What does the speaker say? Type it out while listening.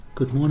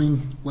Good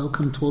morning.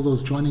 Welcome to all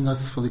those joining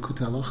us for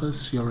Lekutey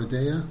Halakhos, Yoreh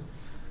Deah,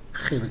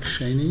 Chelik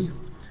Sheni,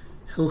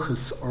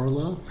 Hilchos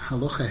Orlah,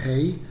 Halacha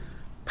Hey,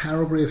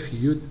 paragraph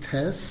Yud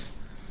Tes,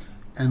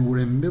 and we're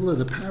in the middle of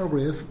the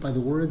paragraph by the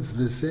words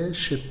V'zeh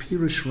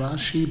shepirish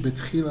Rashi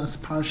betchilas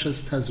Parshas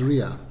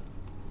Tazria.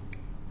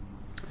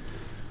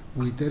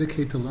 We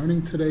dedicate the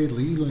learning today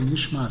Le'iloi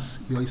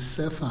Nishmas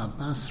Yosefa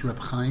Bas Reb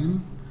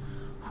Chaim,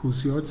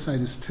 whose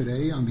yortzeit is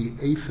today on the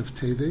 8th of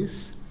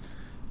Teves,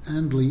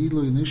 and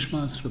Le'iloi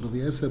Nishmas Rabbi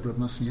Eliezer Rabbi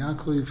Nasan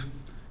Yaakov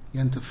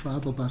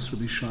Yentefradel Bas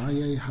Rabbi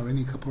Sharye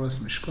Harini Kaporas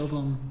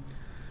Mishkovom,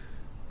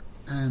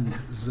 and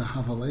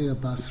Zahavaleya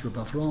Bas Reb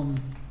Avrom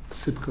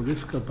Tzipka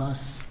Rivka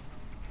Bas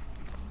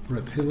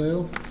Reb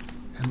Hillel,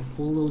 and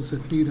all those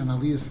that need an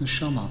Aliyas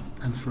Neshama,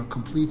 and for a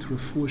complete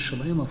Refuah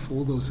Shalema for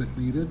all those that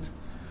need it,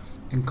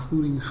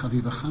 including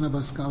Chaviva Chana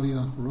Bas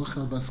Galia,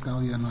 Rochel Bas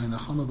Galia, Noy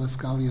Nachama Bas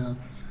Galia,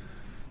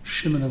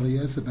 Shimon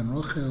Eliezer ben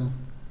Rochel,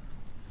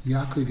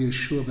 Yaakov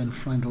Yeshua ben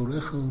Freindel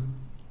Rechel,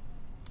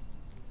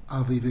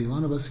 Avi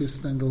Veilana Bas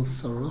Yespendel,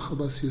 Sarah Rochel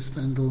Bas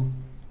Yespendel,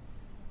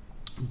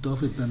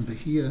 David ben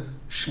Behia,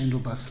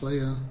 Shendel Bas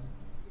Leah,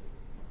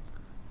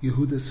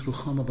 Yehudas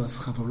Ruchama Bas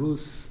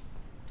Chavarus,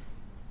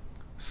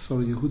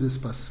 Sora Yehudas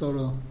Bas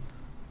Sora,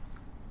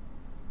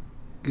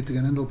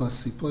 Gittiganendel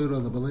Bas Sipoira,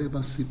 Labalei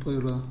Bas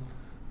Sipoira,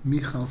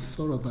 Michal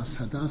Sora Bas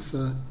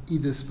Hadassah,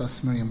 Edis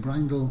Bas Miriam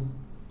Breindel,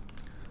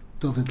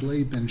 David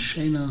Lei ben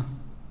Shena,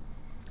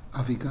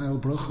 Avigail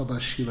Brocha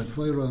Bas Shira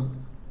Dvoira,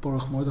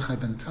 Baruch Mordechai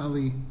ben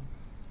Tali,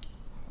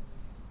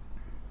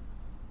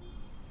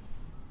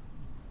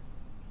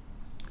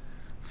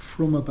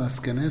 Fruma Bas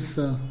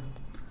Ganesa,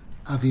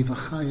 Aviva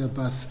Chaya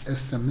Bas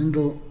Esther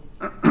Mindel,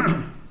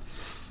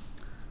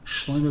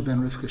 Shlomo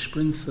ben Rivka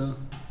Sprinza,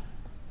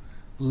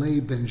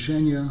 Lei ben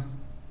Zhenya,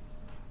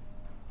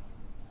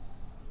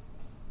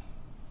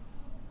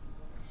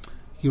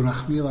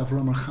 Yerachmiel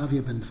Avram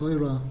Archavia ben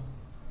Dvoira,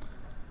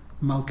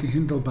 Malki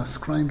Hindel Bas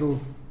Kreindel,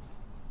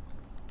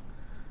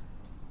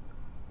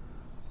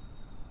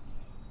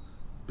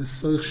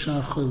 Besoich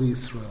Shar Choli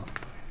Yisrael.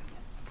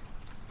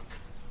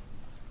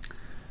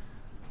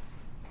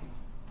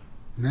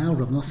 Now,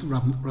 Rabbi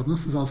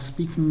Nasan is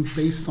speaking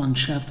based on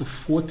chapter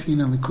 14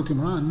 in Lekutey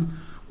Moharan,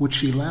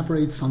 which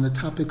elaborates on the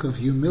topic of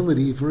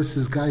humility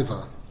versus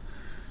gaiva.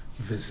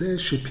 V'zeh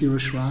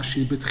shepirish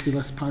Rashi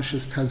betchilas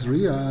Parshas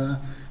Tazria.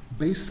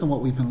 Based on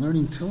what we've been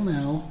learning till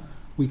now,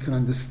 we can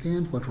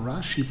understand what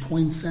Rashi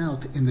points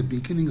out in the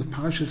beginning of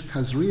Parshas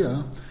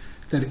Tazria,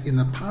 that in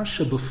the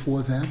Parsha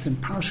before that, in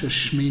Parsha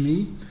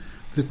Shmini,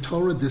 the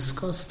Torah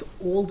discussed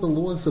all the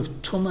laws of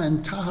Tumah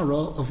and Tahara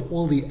of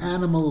all the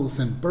animals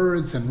and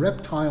birds and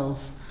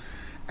reptiles.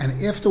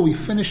 And after we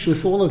finish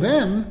with all of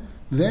them,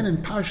 then in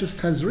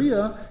Parshas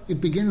Tazria, it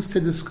begins to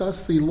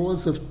discuss the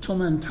laws of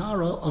Tumah and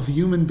Tahara of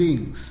human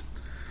beings.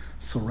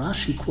 So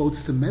Rashi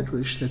quotes the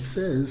Medrash that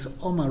says,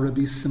 Omar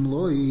Rabbi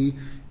Simloi,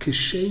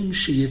 Kishem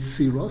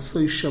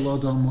sheyitzirosoi shel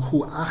Adam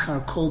hu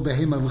achar kol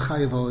behema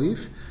v'chayev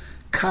ha'oif,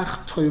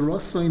 kach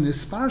toirosoi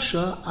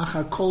nisparsha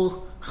achar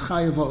kol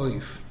chayev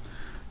ha'oif.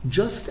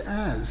 Just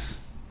as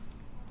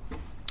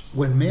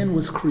when man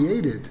was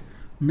created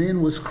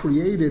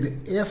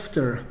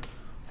after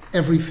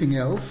everything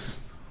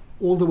else,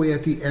 all the way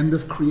at the end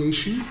of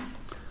creation,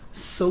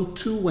 so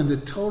too when the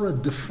Torah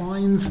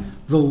defines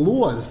the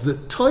laws, the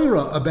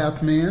Torah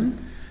about man,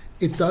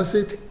 it does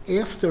it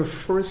after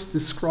first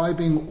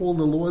describing all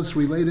the laws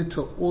related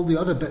to all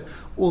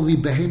the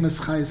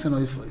behemoths, chayes, and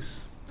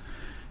oifos.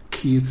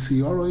 Ki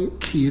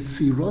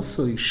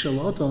yitzirosoi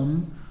shel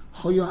Adam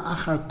hoya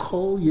achar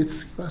kol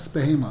yitziras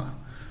behema,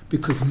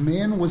 because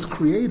man was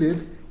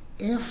created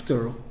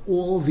after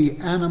all the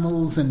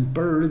animals and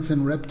birds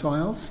and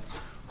reptiles,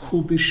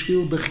 hu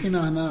bishvil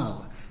bechina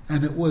anal,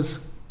 and it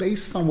was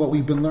based on what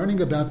we've been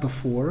learning about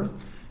before,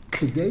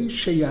 kedei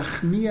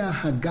sheyachnia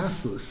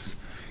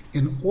hagasus,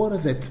 in order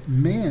that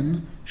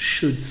man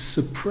should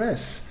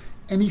suppress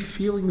any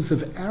feelings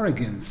of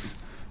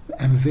arrogance,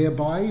 and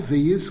thereby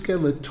v'yizke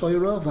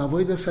l'toira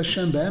v'avodas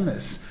Hashem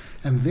be'emes,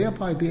 and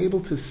thereby be able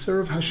to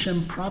serve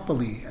Hashem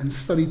properly and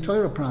study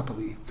Torah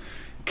properly.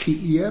 Ki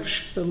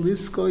yefsh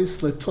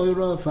liskois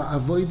l'toira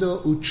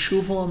v'avoda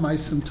u'tshuva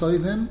ma'asim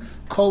tovim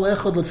kol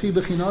echad lefi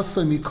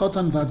bechinasoi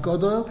mikotan vad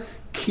gadol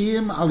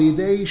Kiyim al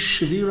yidei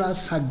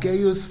shviras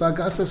hageyus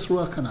v'agasas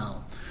ruach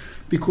kanal,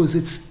 because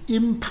it's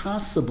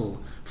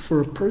impossible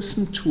for a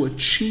person to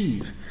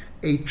achieve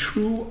a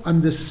true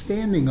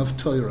understanding of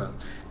Torah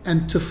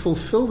and to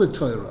fulfill the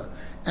Torah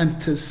and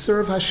to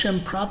serve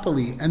Hashem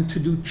properly and to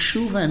do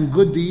tshuva and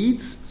good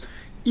deeds,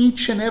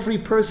 each and every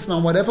person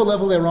on whatever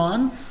level they're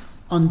on,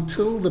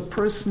 until the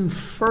person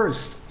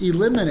first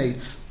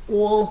eliminates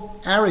all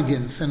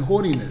arrogance and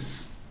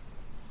haughtiness.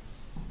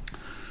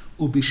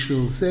 And this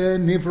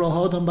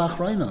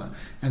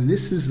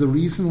is the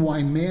reason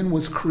why man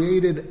was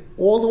created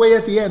all the way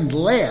at the end,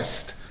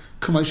 last.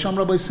 As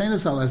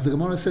the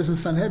Gemara says in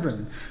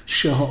Sanhedrin,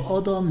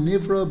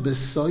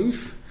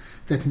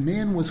 that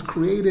man was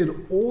created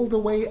all the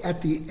way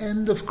at the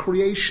end of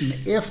creation,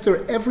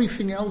 after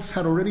everything else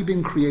had already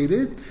been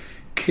created.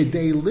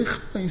 Kidei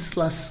lichnos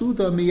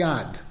lasuda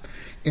miyad,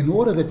 in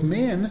order that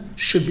man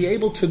should be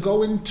able to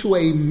go into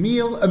a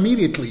meal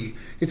immediately.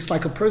 It's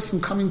like a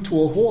person coming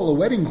to a hall, a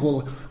wedding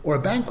hall, or a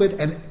banquet,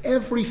 and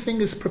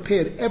everything is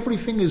prepared.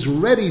 Everything is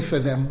ready for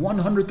them,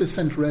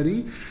 100%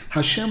 ready.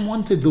 Hashem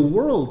wanted the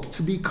world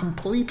to be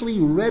completely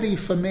ready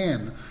for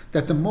man,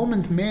 that the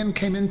moment man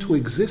came into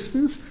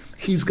existence,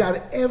 he's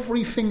got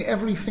everything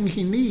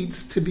he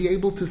needs to be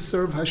able to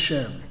serve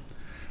Hashem.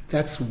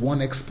 That's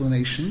one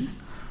explanation.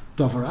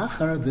 Davar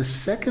achar, the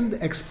second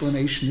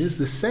explanation is,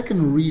 the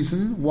second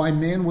reason why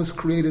man was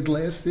created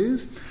last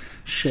is,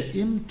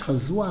 she'im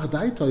tazuach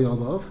daito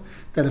yolov,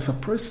 that if a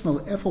person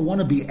will ever want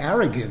to be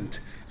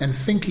arrogant and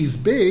think he's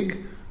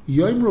big,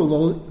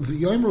 they'll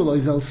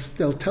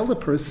tell the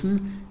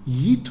person,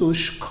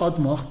 yitush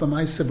kodmoch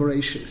b'maaseh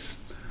bereishis.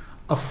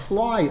 A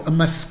fly, a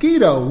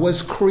mosquito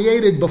was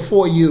created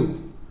before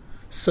you.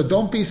 So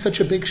don't be such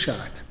a big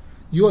shot.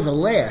 You're the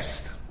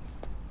last.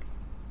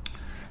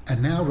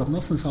 And now Rabbi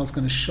Nasan is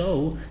going to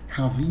show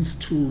how these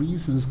two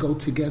reasons go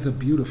together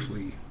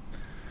beautifully.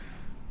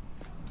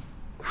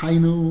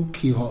 Hainu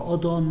ki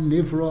ha'odom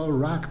nivra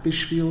rak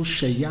bishvil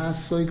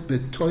sheyasoik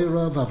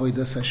b'toira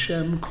v'avodas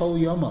Hashem kol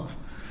yomav.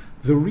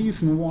 The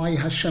reason why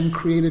Hashem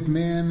created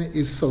man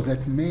is so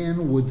that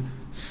man would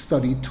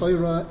study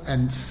Torah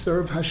and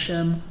serve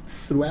Hashem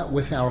throughout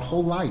with our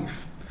whole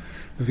life.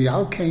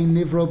 V'alkein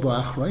nivra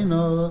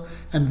b'achroino,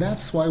 and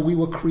that's why we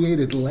were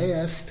created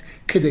last.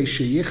 Kedei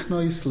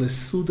sheyichnois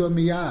lesuda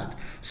miyad,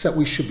 so that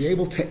we should be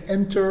able to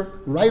enter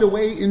right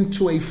away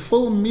into a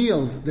full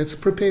meal that's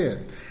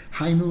prepared.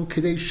 Hainu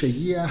kedei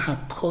sheyia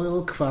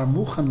hakoil kvar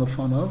muchan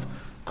lefonov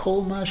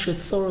kol ma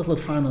shetzorach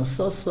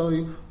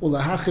lefarnososoi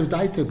ulaharchiv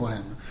daite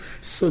bohem,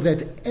 so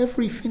that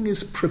everything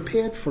is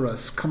prepared for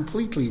us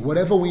completely,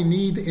 whatever we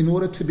need in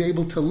order to be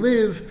able to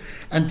live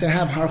and to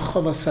have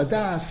harchova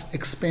sadas,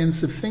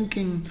 expansive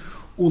thinking,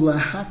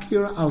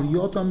 ulahakir al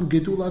yodam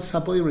gedulas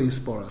haboyreis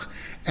borach,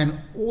 and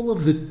all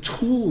of the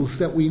tools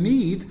that we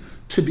need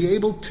to be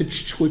able to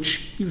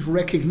achieve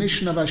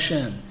recognition of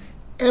Hashem.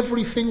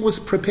 Everything was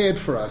prepared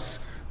for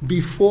us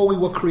before we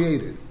were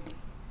created.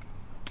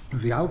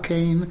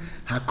 V'alkein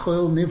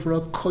hakoil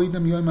nivra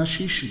koidem yom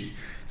hashishi,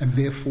 and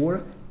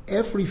therefore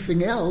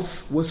everything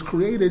else was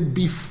created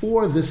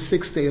before the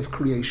sixth day of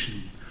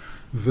creation.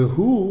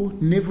 V'hu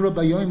nivra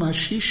bayom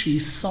hashishi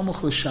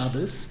samuch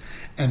l'Shabbos,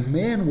 and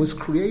man was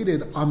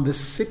created on the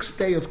sixth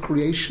day of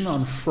creation,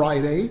 on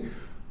Friday,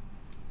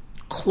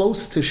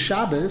 close to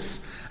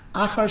Shabbos,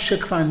 achar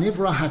shekvar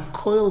nivra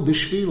hakoil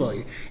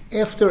b'shviloi,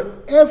 after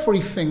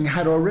everything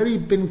had already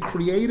been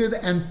created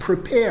and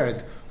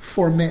prepared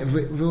for man.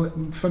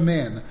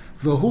 V'huchan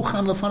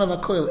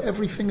lefanav hakoil,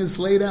 everything is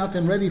laid out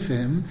and ready for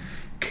him.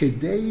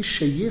 Kedei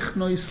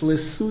sheyichnois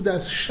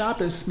lesudas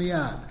Shabbos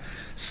miyad,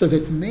 so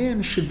that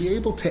man should be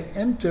able to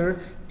enter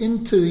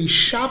into the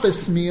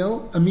Shabbos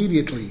meal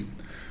immediately.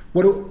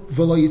 And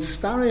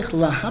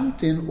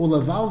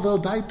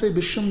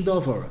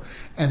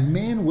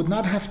man would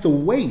not have to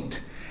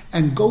wait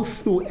and go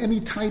through any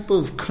type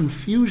of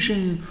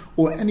confusion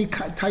or any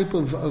type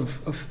of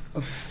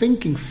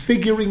thinking,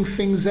 figuring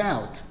things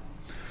out.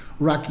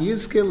 But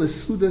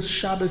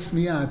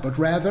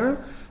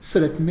rather, so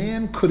that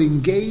man could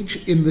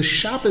engage in the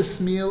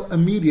Shabbos meal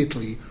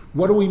immediately.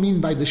 What do we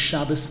mean by the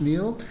Shabbos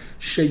meal?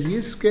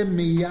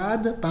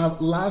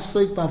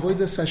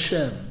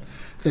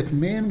 That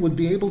man would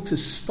be able to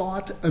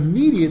start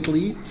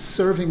immediately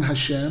serving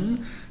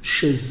Hashem.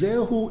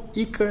 Shezehu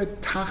ikar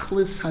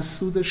tachlis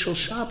hasuda shel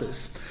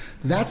Shabbos.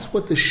 That's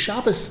what the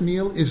Shabbos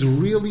meal is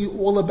really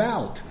all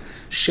about.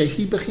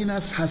 Shehi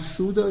bechinas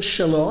hasuda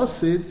shel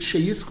ha'osid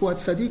sheyizku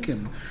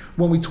tzadikim.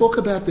 When we talk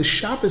about the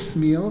Shabbos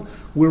meal,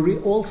 we're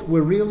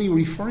really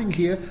referring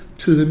here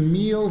to the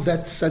meal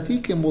that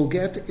tzadikim will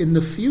get in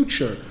the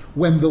future,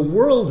 when the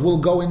world will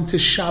go into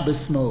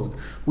Shabbos mode.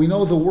 We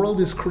know the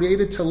world is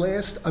created to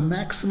last a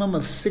maximum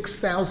of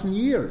 6,000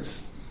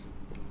 years.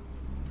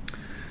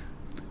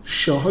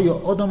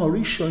 Shehoya odom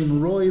arishoin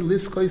roi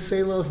liskoi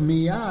selav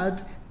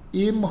miyad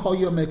im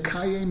hoya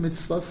mekayeh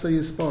mitzvasa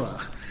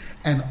yisborach.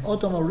 And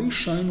Adam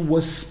Arishon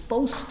was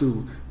supposed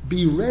to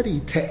be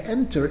ready to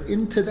enter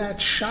into that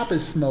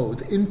Shabbos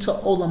mode, into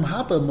Olam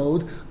Haba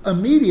mode,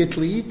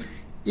 immediately,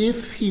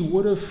 if he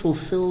would have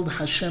fulfilled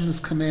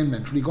Hashem's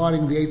commandment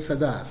regarding the Eitz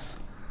Hadas.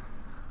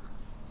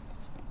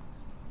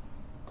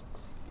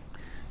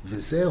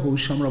 V'zehu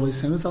sham Rabbi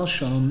Nasan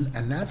Maimon,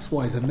 and that's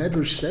why the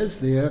Medrash says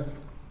there,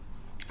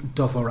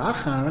 Davar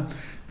achar,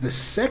 the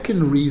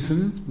second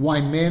reason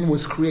why man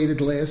was created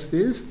last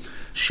is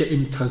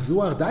she'im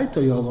tazuach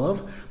daito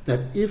yolov,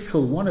 that if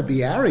he'll want to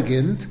be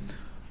arrogant,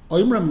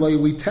 oimram loy,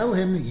 we tell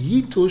him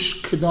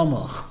yitush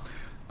kedomach.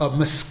 A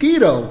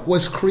mosquito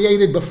was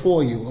created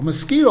before you. A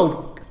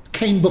mosquito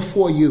came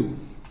before you.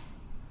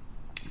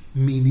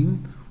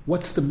 Meaning,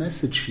 what's the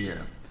message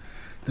here?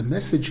 The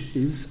message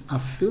is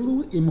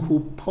afilu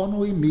imhu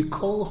ponui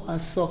mikol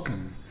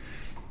hasokin.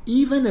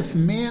 Even if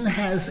man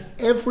has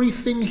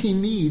everything he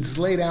needs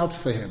laid out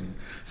for him,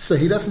 so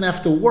he doesn't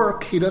have to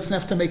work, he doesn't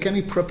have to make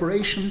any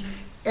preparation,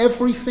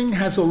 Everything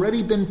has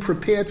already been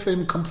prepared for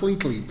him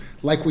completely.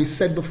 Like we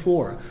said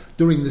before,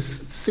 during the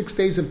 6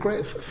 days of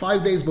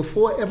 5 days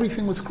before,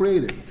 everything was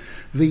created.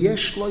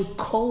 V'yesh lo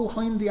kol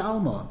hoin di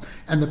alma,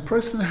 and the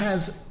person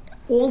has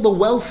all the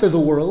wealth of the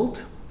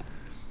world.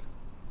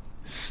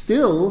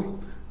 Still,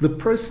 the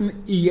person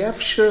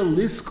iyefsher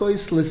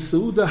liskois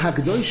lesuda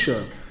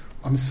hagdosha.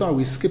 I'm sorry,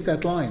 we skipped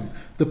that line.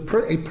 A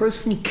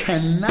person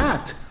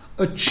cannot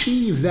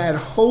achieve that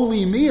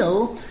holy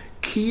meal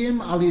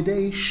kiyim al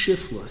yidei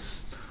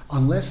shiflus,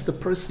 unless the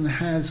person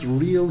has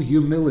real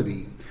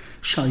humility.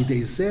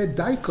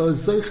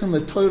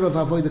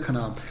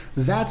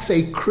 That's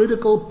a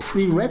critical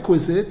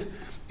prerequisite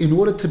in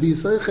order to be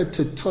zeicha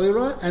to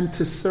Torah and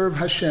to serve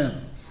Hashem.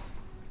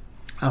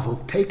 But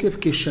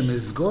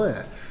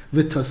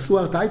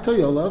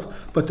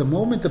the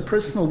moment the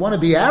person will want to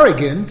be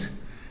arrogant,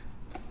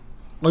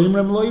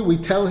 we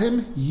tell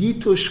him,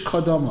 Yitush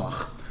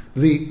kadamach.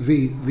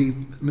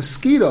 The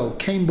mosquito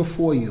came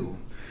before you.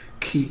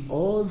 Ki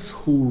oz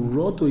hu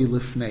rodoi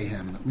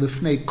lifneihem,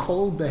 lifnei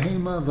kol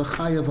behema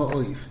v'chaya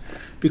v'oiv.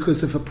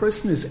 Because if a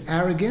person is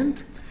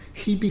arrogant,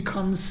 he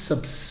becomes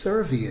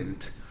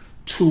subservient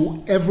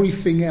to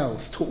everything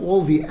else, to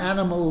all the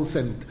animals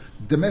and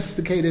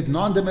domesticated,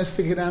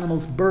 non-domesticated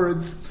animals,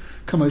 birds.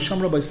 As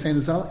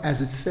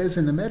it says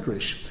in the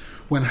Medrash,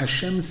 when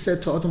Hashem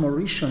said to Adam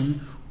Arishon,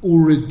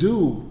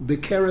 Uridu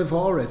bekerev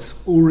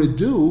haaretz,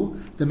 Uridu,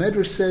 the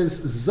Medrash says,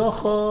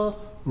 Zocha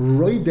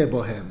roide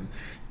bohem.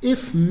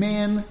 If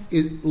man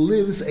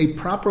lives a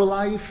proper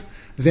life,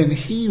 then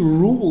he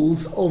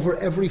rules over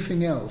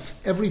everything else.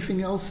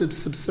 Everything else is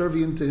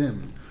subservient to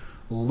him.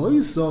 Lo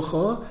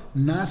zocha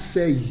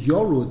nase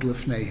yorud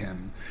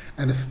lefneihem.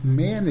 And if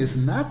man is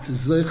not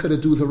zocha to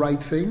do the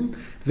right thing,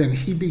 then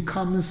he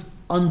becomes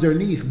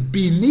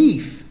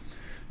beneath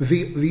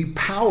the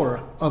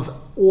power of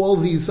all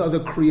these other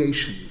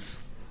creations.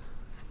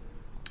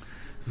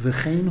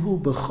 V'cheinhu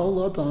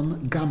b'chol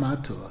adam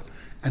gamato.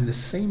 And the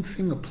same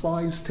thing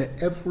applies to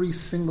every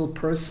single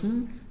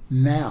person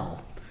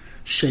now.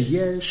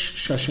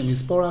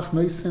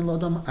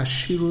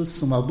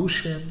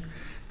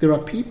 There are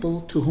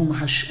people to whom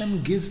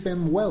Hashem gives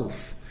them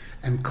wealth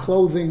and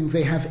clothing.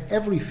 They have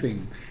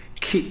everything.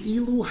 So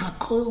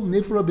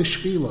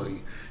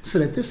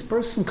that this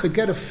person could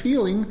get a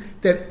feeling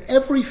that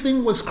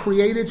everything was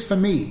created for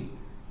me.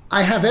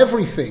 I have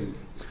everything.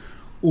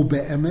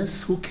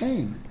 Ube'emes hu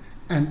kain.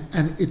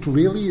 And it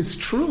really is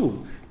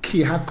true.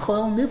 Ki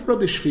hakol nivra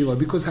b'shvila,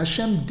 because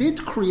Hashem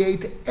did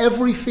create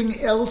everything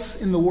else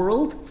in the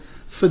world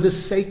for the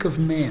sake of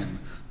man,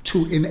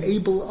 to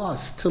enable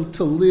us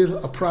to live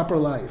a proper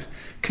life.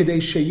 Kedei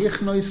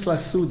sheyichnois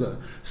lasuda,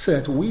 so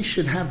that we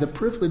should have the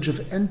privilege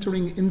of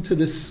entering into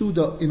the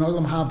Suda in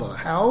Olam Haba.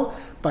 How?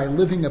 By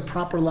living a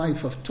proper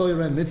life of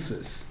Torah and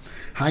mitzvahs.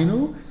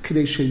 Hainu,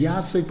 kedei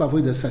sheyasok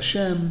b'avodas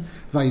Hashem,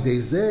 v'yidei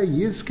zeh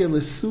yizke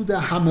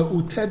lesuda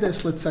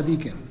hameutedes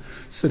letzadikim,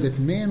 so that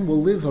man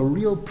will live a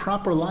real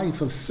proper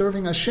life of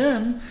serving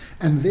Hashem,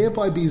 and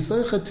thereby be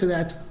zeicha to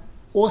that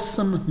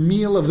awesome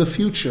meal of the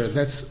future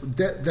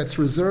that's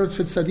reserved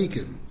for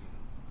tzadikim.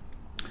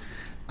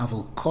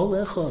 Aval kol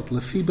echad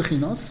lefi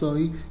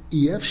b'chinasoi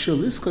iyefshar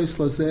liskois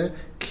lazeh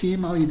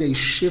kim al yidei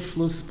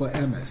shiflus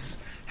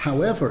ba'emes.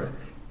 However,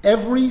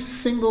 every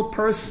single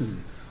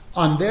person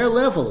on their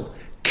level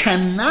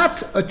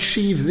cannot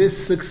achieve this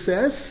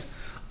success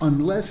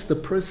unless the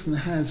person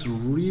has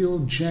real,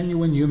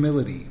 genuine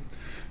humility.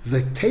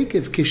 The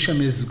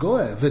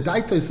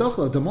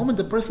moment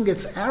the person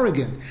gets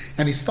arrogant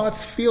and he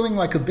starts feeling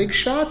like a big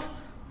shot,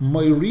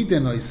 we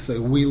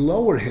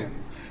lower him.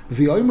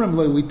 We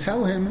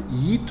tell him,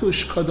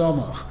 Yitush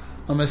kadamach,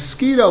 a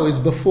mosquito is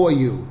before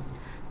you.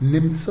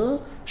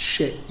 Nimtza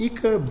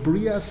she'ikar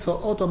bria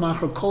sa'odam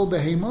achar kol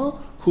behema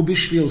hu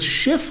bishvil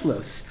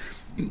shiflas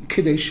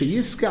k'dei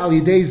sheyiska al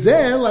yidei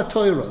zeh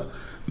la'toira.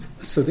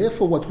 So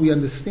therefore, what we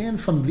understand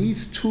from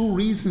these two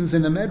reasons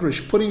in the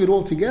Medrash, putting it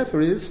all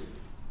together, is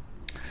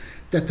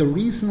that the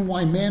reason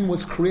why man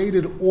was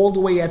created all the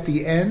way at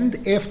the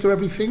end, after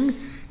everything,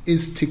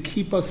 is to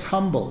keep us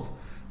humble,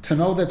 to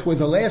know that we're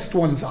the last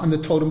ones on the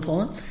totem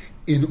pole,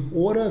 in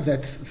order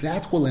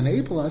that will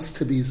enable us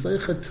to be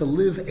zeicha to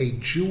live a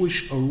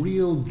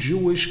real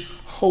Jewish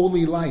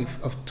holy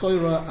life of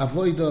Torah,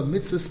 avodah,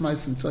 mitzvahs,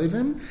 ma'asim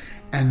tovim,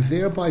 and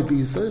thereby be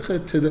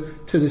zeicha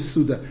to the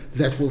Suda,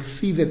 that will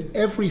see that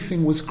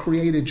everything was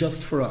created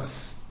just for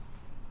us.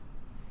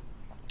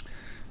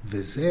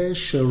 And this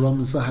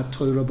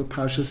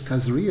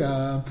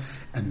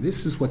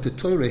is what the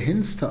Torah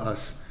hints to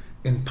us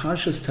in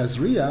Parshas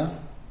Tazria.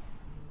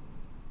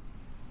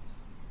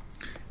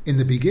 In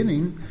the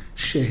beginning,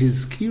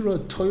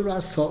 Shehizkira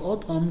Torah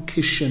Sa'odam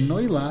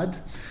Kishenoilad,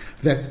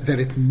 that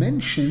it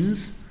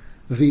mentions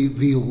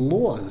the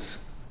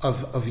laws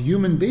of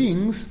human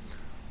beings,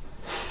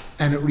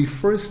 and it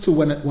refers to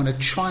when a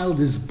child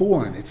is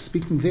born. It's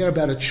speaking there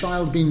about a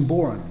child being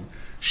born.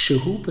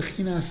 Shehu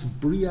Bechinas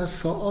Bria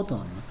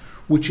Sa'odam,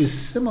 which is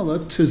similar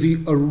to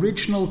the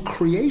original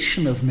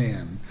creation of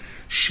man.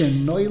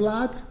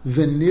 Shenoilad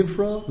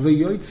v'nivra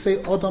v'yoytze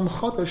adam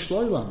chodesh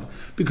loilam.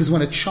 Because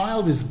when a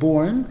child is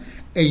born,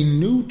 a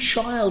new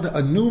child,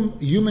 a new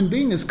human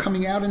being is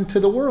coming out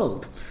into the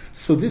world.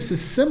 So this is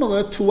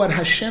similar to what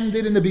Hashem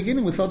did in the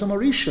beginning with Adam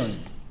Arishon.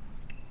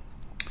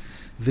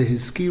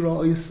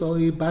 V'hizkira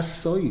oisoi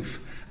basoif.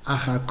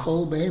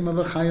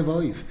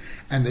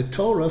 And the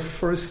Torah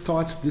first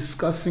starts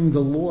discussing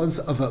the laws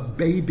of a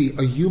baby,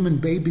 a human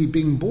baby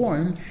being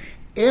born,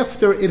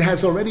 after it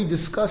has already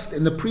discussed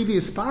in the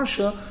previous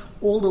parsha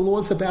all the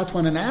laws about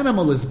when an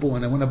animal is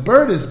born and when a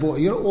bird is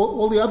born,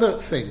 all the other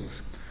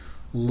things.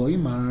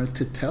 Loimar,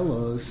 to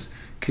tell us,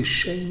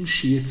 kishem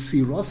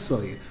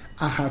shiyitzirosoi,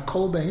 achar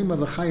kol behema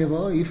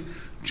v'chayev,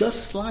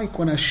 just like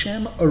when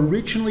Hashem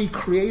originally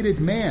created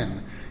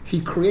man, He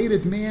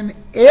created man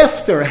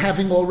after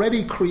having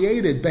already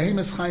created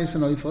behemoths, chayes,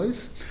 and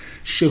oifos,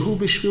 shehu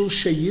b'shvil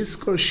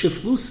sheyizkor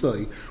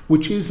shiflusoi,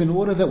 which is in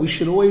order that we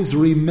should always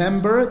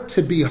remember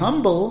to be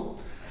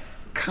humble.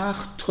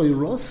 Kach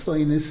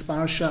toirosoi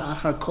nisparsha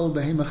achar kol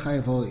behema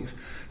chayev oiv.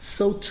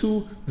 So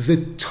too the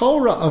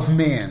Torah of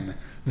man,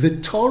 the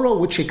Torah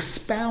which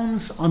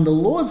expounds on the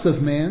laws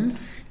of man,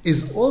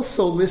 is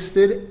also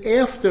listed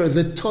after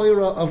the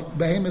Torah of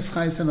behemoths,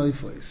 chayes, and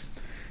oifos.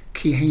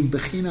 Kiheim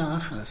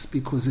bechina achas,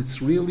 because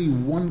it's really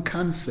one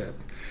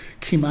concept.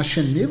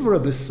 Kimasha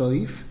nivra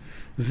b'soif,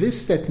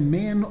 this that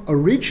man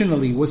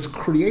originally was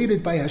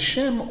created by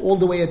Hashem all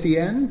the way at the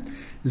end.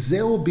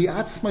 Zeu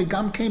bi'atzmai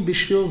gam kein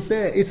b'shvil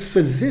zeh. It's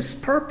for this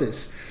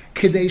purpose,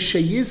 kedei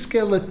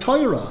sheyizke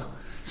leTorah,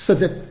 so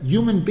that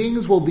human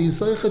beings will be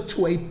zoche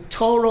to a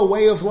Torah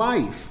way of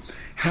life.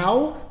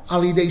 How?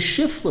 Alidei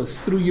shiflus,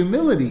 through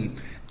humility.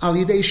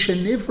 Alidei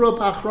shenivra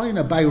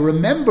b'achroina, by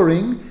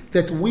remembering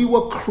that we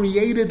were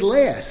created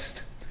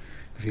last.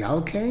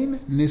 V'alkein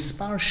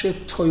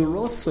nisparshe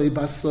toirosoi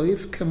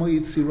basoif kemo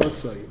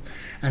yitzirosoi.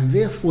 And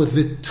therefore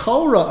the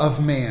Torah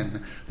of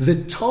man, the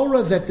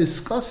Torah that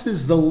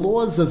discusses the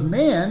laws of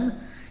man,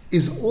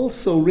 is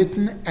also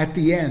written at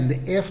the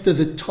end, after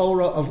the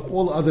Torah of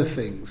all other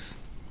things.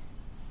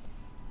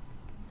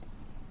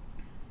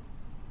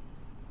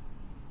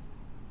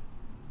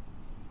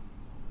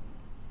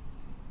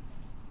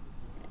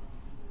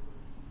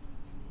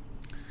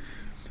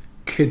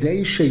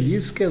 Kedei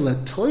sheyizke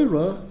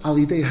leTorah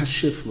alidei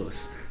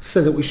hashiflus,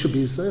 so that we should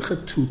be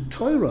zeicha to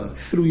Torah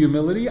through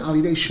humility,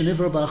 alidei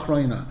shenivra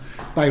b'achroina,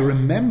 by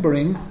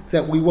remembering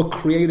that we were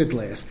created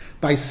last,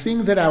 by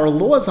seeing that our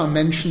laws are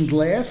mentioned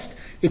last.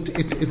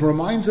 It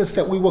reminds us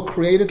that we were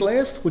created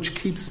last, which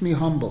keeps me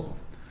humble.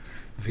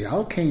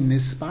 V'alkein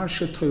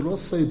nisparsha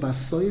toirosoi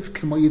basoif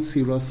kemo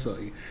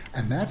yitzirosoi,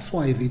 and that's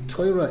why the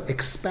Torah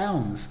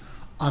expounds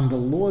on the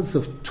laws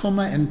of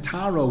Tumah and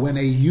Tara when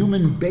a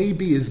human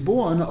baby is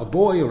born, a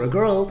boy or a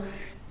girl,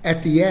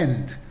 at the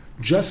end.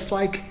 Just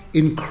like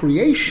in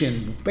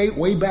creation,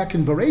 way back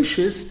in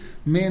Bereshis,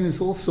 man is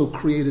also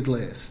created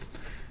last.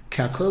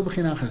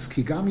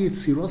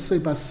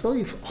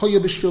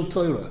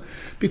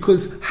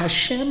 Because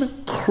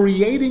Hashem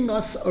creating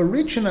us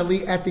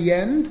originally at the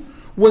end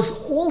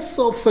was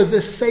also for the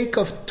sake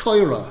of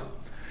Torah.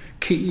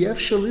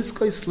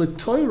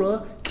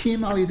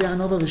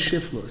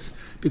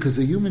 Because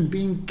a human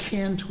being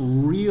can't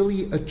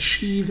really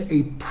achieve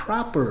a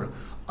proper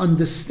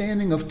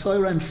understanding of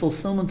Torah and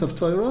fulfillment of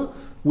Torah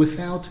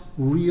without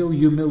real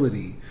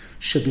humility.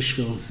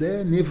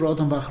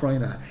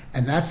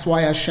 And that's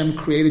why Hashem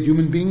created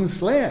human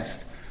beings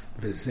last.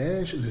 And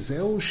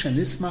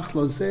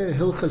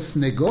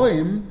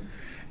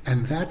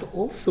that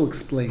also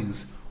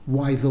explains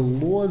why the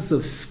laws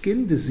of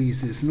skin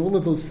diseases and all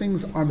of those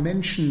things are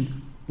mentioned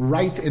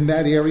right in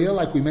that area,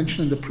 like we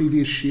mentioned in the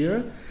previous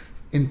shiur,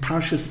 in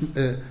Parshas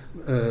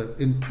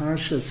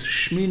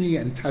Shmini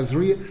and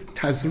Tazria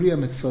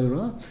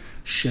Metzora,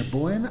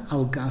 Sheboen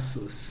al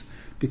Gasus,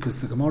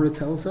 because the Gemara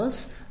tells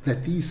us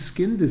that these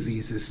skin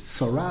diseases,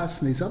 tzoras,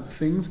 and these other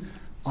things,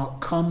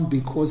 come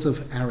because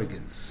of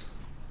arrogance.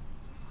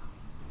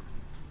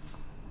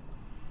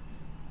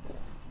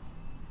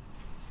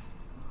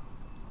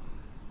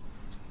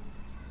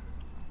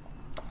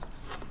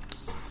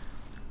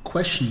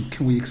 Question: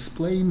 can we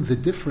explain the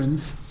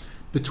difference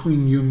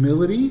between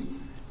humility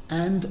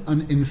and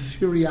an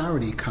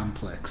inferiority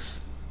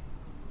complex?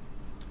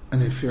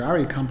 An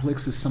inferiority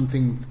complex is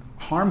something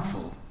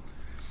harmful.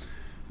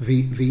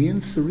 The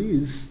answer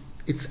is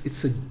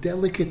it's a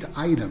delicate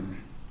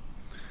item.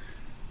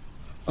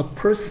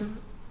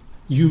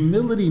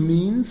 Humility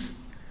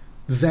means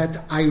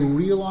that I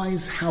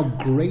realize how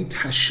great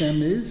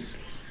Hashem is.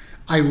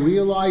 I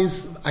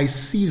realize I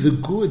see the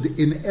good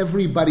in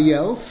everybody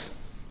else,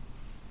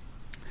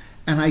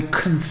 and I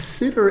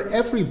consider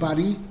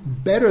everybody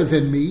better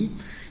than me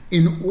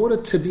in order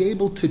to be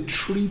able to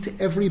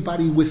treat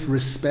everybody with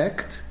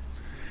respect,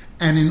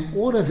 and in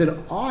order that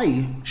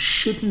I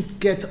shouldn't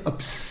get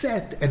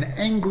upset and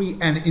angry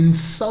and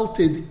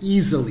insulted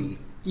easily.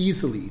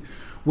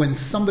 When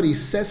somebody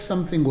says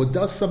something or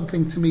does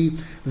something to me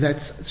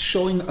that's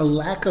showing a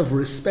lack of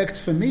respect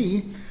for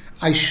me,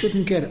 I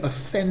shouldn't get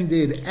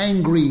offended,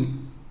 angry,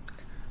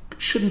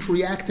 shouldn't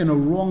react in a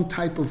wrong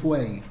type of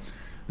way.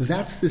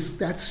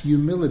 That's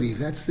humility,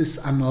 that's this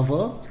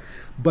anava,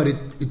 but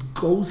it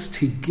goes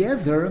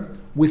together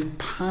with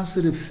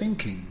positive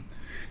thinking.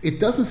 It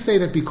doesn't say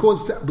that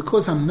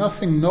because I'm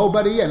nothing,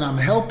 nobody, and I'm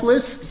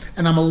helpless,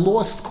 and I'm a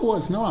lost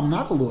cause. No, I'm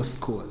not a lost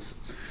cause.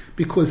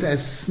 Because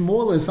as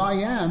small as I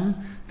am,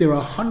 there are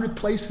 100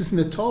 places in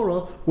the Torah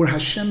where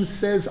Hashem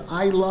says,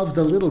 I love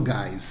the little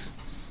guys.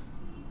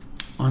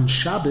 On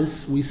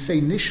Shabbos, we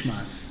say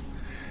Nishmas,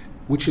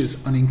 which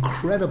is an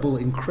incredible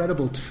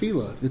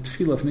tefillah, the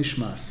tefillah of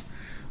Nishmas.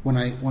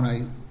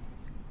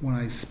 When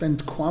I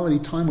spent quality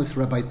time with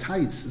Rabbi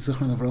Taitz,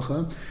 Zichron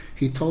Avrocha,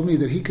 he told me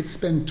that he could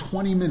spend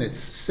 20 minutes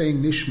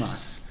saying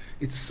Nishmas.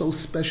 It's so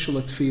special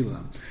a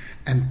tefillah.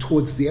 And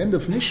towards the end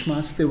of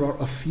Nishmas, there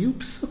are a few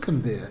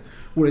psukim there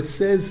where it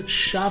says,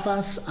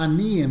 Shavas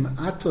aniyim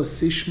ato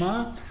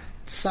sishma,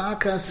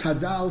 tzakas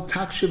hadal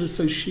takshiv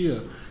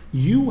esoshir.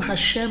 You,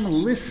 Hashem,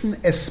 listen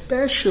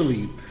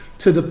especially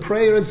to the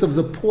prayers of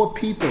the poor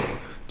people,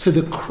 to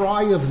the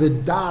cry of the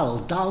dal.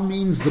 Dal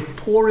means the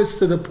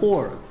poorest of the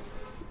poor.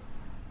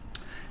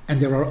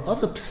 And there are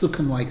other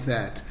psukim like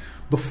that.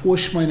 Before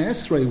Shemona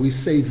Esrei, we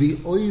say, the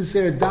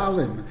oizer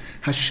dalim.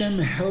 Hashem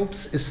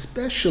helps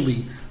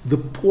especially the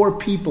poor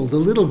people, the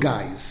little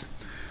guys.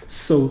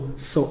 So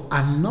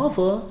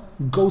anova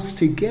goes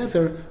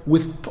together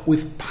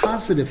with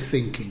positive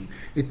thinking.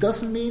 It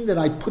doesn't mean that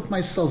I put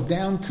myself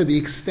down to the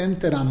extent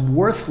that I'm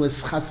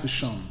worthless, chas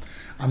v'shon.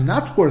 I'm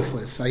not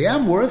worthless. I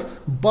am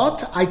worth,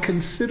 but I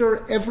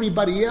consider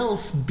everybody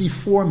else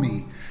before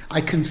me.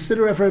 I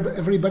consider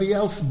everybody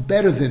else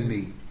better than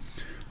me.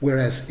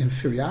 Whereas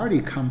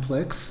inferiority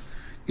complex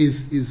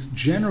is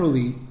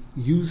generally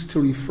used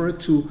to refer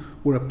to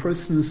where a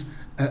person's,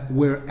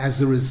 where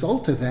as a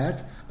result of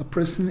that, a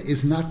person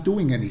is not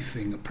doing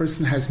anything. A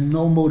person has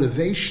no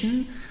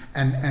motivation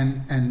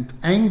and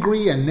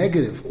angry and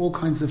negative, all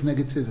kinds of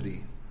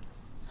negativity.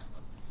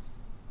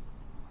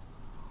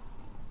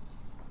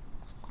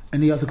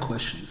 Any other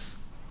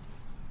questions?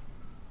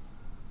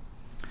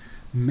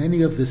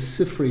 Many of the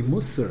Sifrei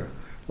Musar,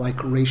 like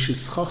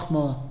Reishis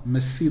Chachma,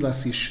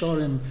 Mesilas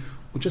Yesharim,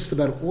 or just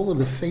about all of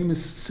the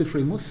famous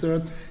Sifrei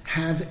Musar,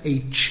 have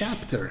a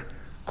chapter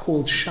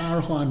called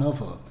Shar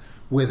HaAnava,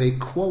 where they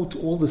quote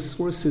all the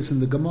sources in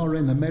the Gemara,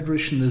 in the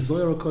Medrash, and the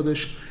Zohar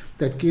Kodesh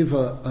that give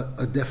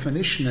a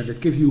definition and that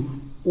give you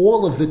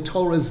all of the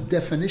Torah's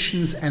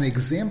definitions and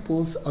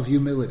examples of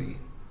humility.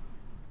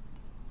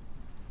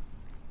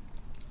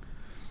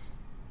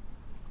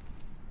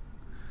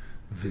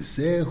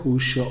 V'zehu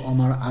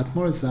she'omar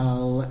Admor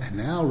Zal, and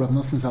now Rabbi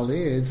Nasan Zal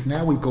adds,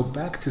 now we go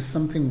back to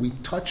something we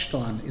touched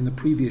on in the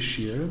previous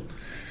year,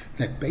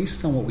 that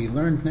based on what we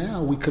learned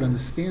now, we could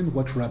understand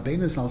what Rabbi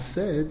Nasan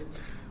said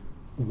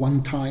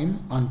one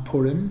time on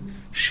Purim,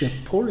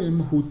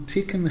 she'Purim hu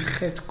tikkun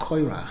chet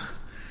koirach,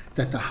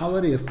 that the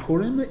holiday of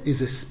Purim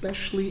is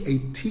especially a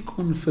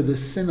tikkun for the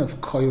sin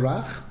of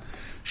koirach,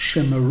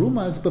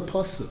 she'merumaz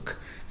b'pasuk,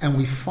 and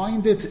we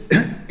find it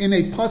in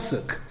a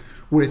pasuk,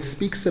 where it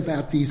speaks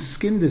about these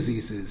skin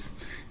diseases.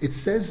 It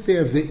says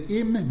there,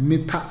 Ve'im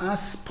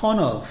mipa'as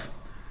ponov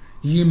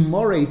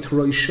yimoret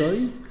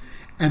roishoi,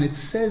 and it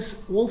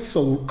says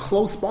also,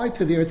 close by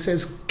to there, it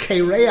says,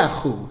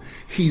 Kereachu,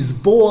 he's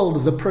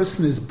bald, the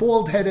person is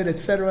bald-headed,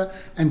 etc.,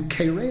 and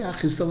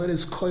Kereach is the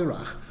letters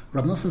Koirach.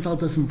 Rabbi Nasan Zal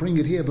doesn't bring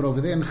it here, but over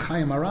there in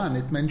Chaim Aran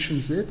it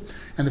mentions it,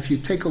 and if you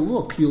take a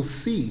look, you'll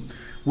see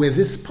where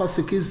this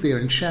pasuk is there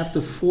in chapter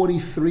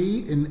 43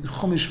 in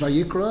Chumash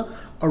Vayikra,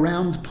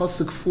 around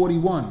pasuk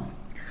 41.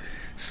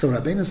 So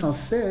Rabbi Nasan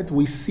said,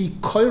 we see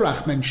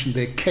Koirach mentioned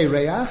there,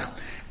 Kereach,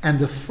 and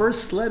the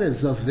first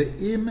letters of the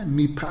Im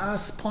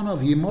Mipas Ponov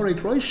Yimorit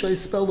Roisha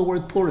spell the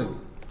word Purim.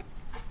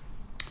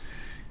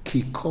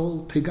 Ki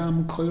kol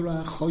pigam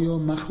Koirach hoyo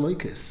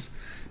machloikis.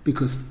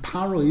 Because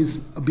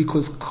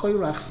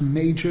Koirach's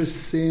major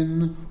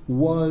sin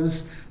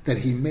was that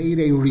he made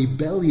a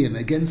rebellion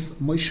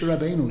against Moshe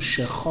Rabbeinu,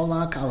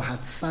 shecholak al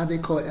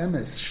hatzadiko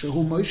emes,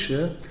 shehu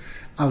Moshe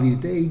al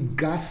yidei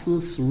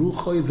gasus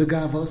ruchoi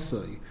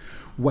v'gavosoi.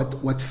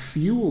 What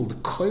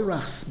fueled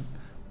Koirach's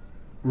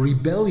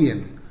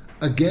rebellion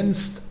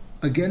against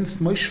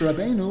Moshe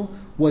Rabbeinu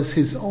was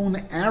his own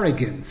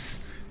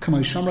arrogance. As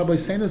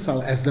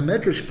the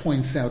Medrash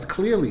points out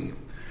clearly,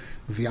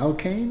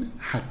 V'alkein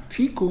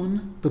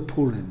hatikun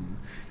bepurim,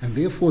 and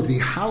therefore the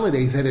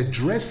holiday that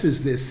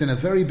addresses this in a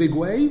very big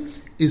way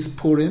is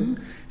Purim.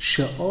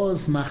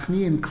 She'oz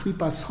machniin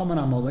klipas Haman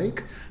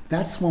Amalek.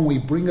 That's when we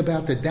bring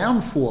about the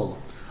downfall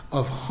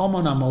of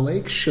Haman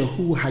Amalek,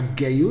 shehu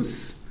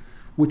hageus,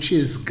 which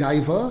is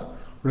gaiva.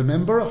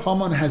 Remember,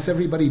 Haman has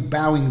everybody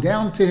bowing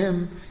down to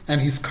him,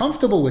 and he's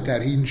comfortable with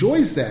that. He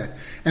enjoys that.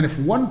 And if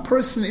one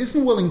person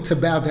isn't willing to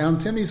bow down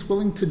to him, he's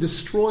willing to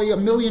destroy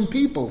 1,000,000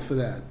 people for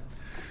that.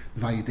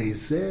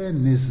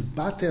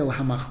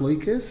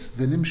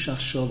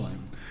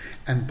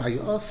 And by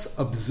us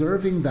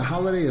observing the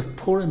holiday of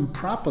Purim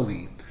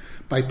properly,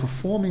 by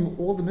performing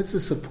all the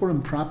mitzvahs of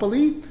Purim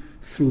properly,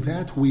 Through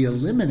that, we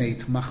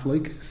eliminate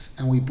machlokes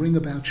and we bring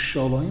about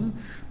shalom.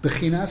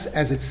 Bechinas,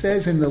 as it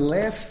says in the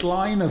last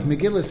line of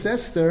Megillas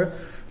Esther,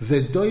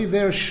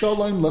 v'doiver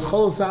shalom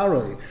l'chol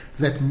zaroi,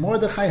 that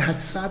Mordechai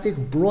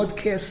HaTzadik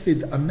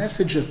broadcasted a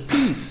message of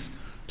peace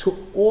to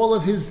all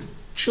of his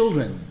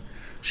children.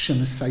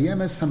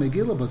 Shemesayem es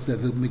ha-Megillah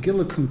b'zeh. The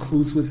Megillah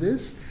concludes with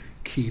this,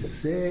 ki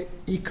zeh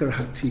ikar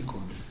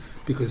hatikun,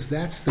 because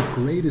that's the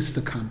greatest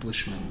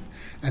accomplishment.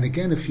 And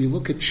again, if you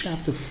look at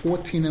chapter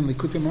 14 in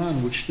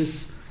Lekutey, which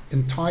this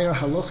entire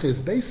halacha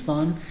is based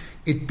on,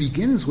 it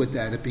begins with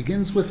that. It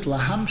begins with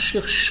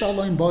lahamshich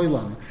shalom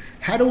boilam.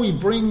 How do we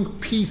bring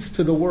peace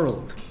to the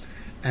world?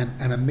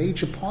 And a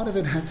major part of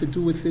it had to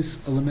do with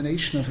this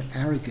elimination of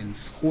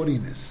arrogance,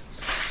 haughtiness.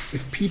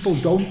 If people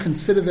don't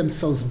consider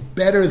themselves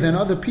better than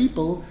other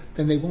people,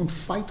 then they won't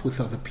fight with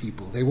other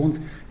people. They won't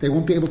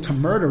be able to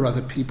murder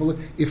other people.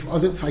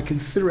 If I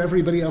consider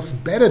everybody else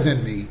better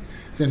than me,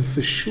 then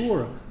for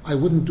sure I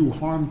wouldn't do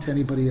harm to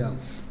anybody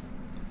else.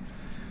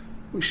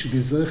 We should be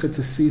zeicher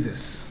to see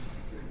this.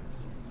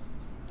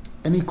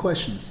 Any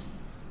questions?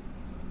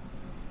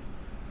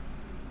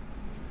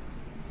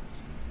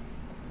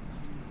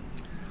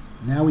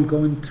 Now we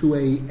go into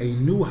a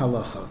new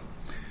halacha.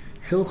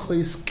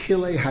 Hilchos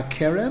Kiley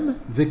Kerem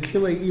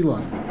v'Kiley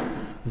Elon.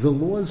 The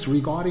laws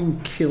regarding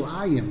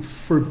kilayim,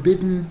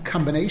 forbidden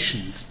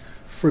combinations,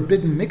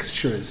 forbidden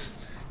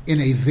mixtures in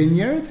a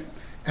vineyard,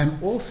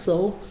 and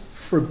also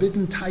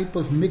forbidden type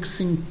of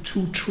mixing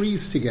two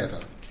trees together.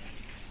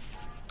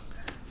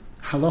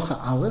 Halacha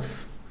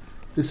Aleph.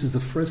 This is the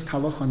first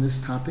halacha on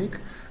this topic.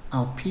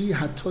 Al pi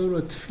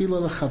haTorah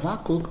tefila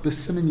lechavakuk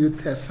b'simen yud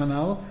tes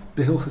hanal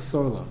b'hilchos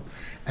Orlah.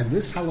 And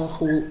this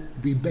halacha will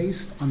be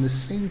based on the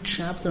same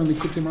chapter in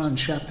Lekutey,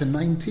 chapter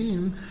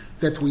 19,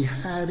 that we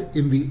had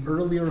in the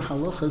earlier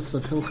halachas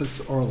of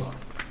Hilchos Orlah.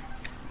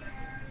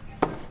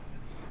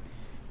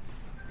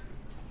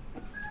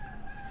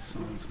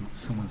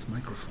 Someone's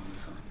microphone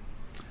is on.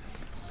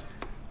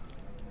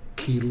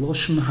 Ki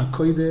loshen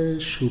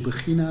hakodesh hu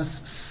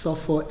bechinas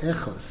sofo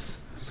echos.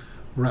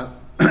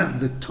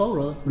 The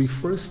Torah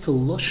refers to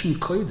loshen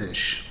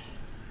kodesh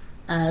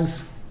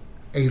as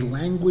a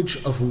language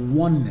of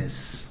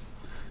oneness.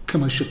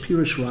 Kama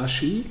shapirish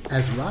Rashi,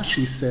 as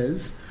Rashi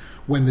says,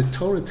 when the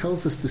Torah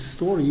tells us the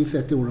story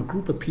that there were a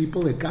group of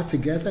people that got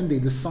together and they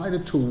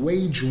decided to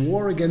wage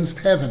war against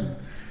heaven.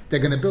 They're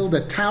going to build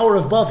a Tower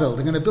of Babel.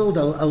 They're going to build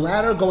a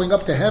ladder going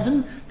up to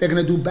heaven. They're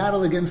going to do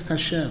battle against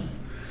Hashem.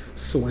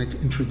 So when it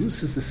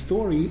introduces the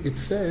story, it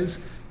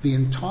says the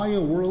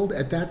entire world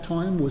at that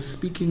time was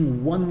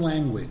speaking one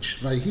language.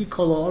 Vayhi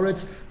kol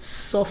haaretz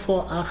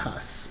sofo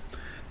achas.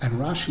 And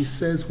Rashi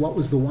says, what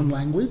was the one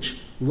language?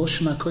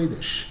 Loshen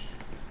HaKodesh,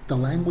 the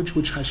language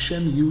which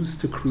Hashem used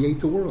to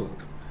create the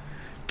world.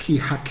 Ki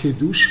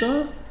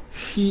hakedusha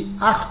hi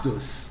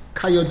achdus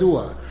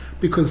kayodua,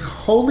 because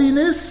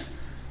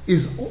holiness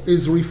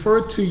is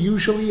referred to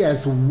usually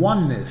as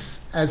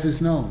oneness, as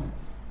is known.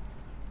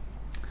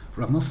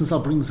 Rabbi Nasan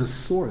Maimon brings a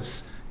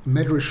source,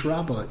 Medrash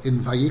Rabbah,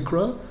 in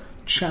Vayikra,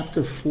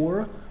 chapter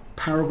 4,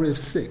 paragraph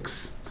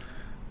 6,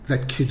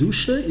 that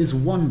kedusha is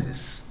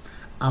oneness.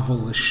 Whereas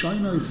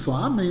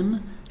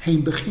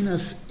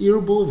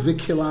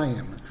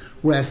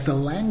the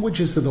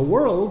languages of the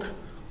world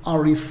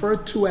are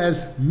referred to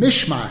as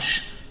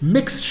mishmash,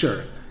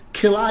 mixture,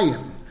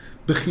 kilayim,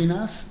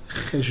 bechinas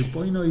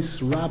cheshbonos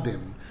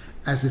rabim.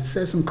 As it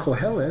says in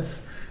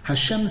Koheles,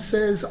 Hashem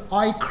says,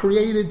 I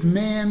created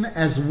man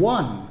as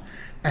one,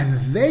 and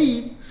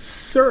they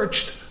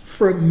searched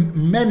for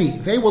many.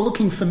 They were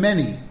looking for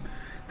many.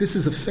 This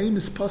is a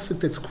famous pasuk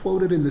that's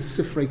quoted in the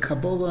Sifrei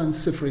Kabbalah and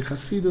Sifrei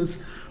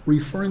Chasidus,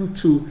 referring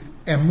to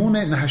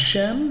emunah in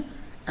Hashem.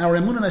 Our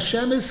emunah in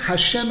Hashem is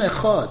Hashem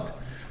Echad.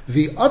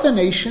 The other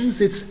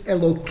nations, it's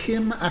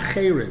Elokim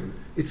Acherim.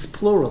 It's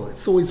plural.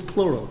 It's always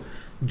plural.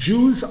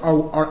 Jews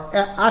are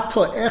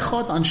Ato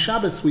Echad. On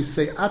Shabbos we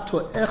say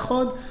Ato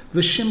Echad,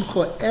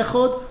 V'Shimcho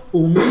Echad,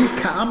 Umi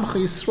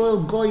Ka'amcha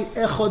Yisrael Goy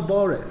Echad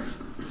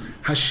Bores.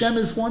 Hashem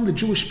is one, the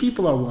Jewish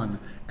people are one,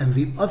 and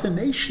the other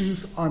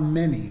nations are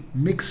many,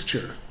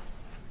 mixture.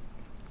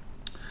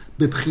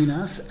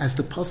 Bibchinas, as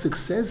the pasuk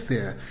says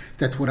there,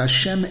 that what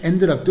Hashem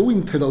ended up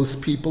doing to those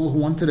people who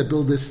wanted to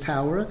build this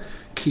tower,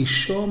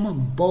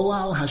 Kishom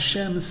Bolal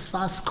Hashem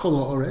Sfas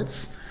Kol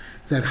Haaretz,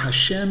 that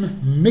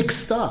Hashem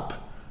mixed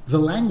up the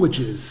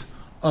languages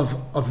of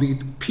the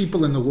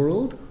people in the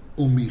world,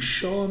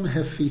 Umishom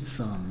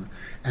Hefitzam,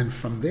 and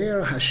from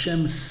there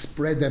Hashem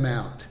spread them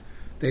out.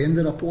 They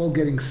ended up all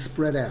getting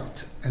spread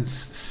out and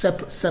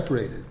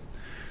separated.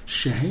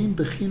 Sheheim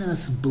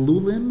bechinas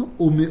blulim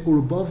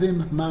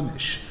u'me'urbavim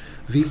mamish.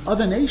 The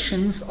other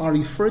nations are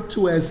referred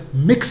to as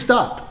mixed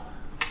up.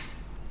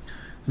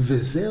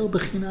 V'zel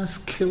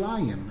bechinas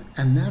kilayim,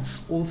 and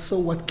that's also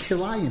what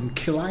kilayim.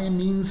 Kilayim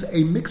means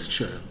a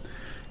mixture.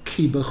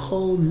 Ki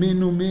bechol min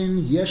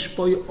u'min yesh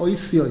boi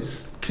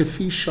oisios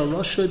kefi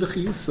sharosha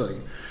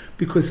v'chiyusoi.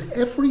 Because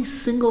every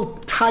single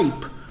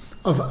type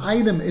of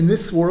item in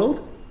this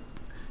world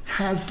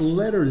has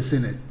letters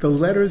in it. The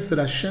letters that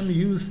Hashem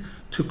used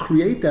to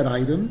create that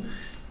item,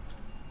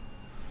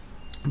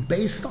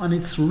 based on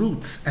its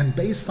roots and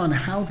based on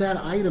how that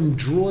item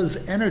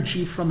draws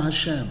energy from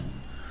Hashem.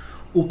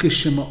 And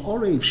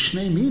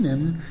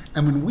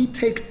when we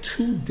take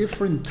two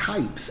different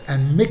types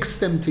and mix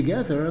them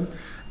together,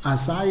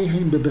 it's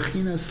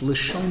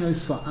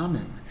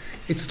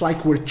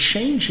like we're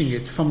changing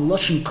it from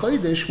Lashon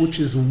Kodesh, which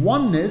is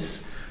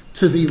oneness,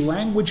 to the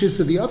languages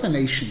of the other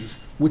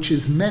nations, which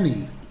is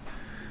many.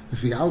 And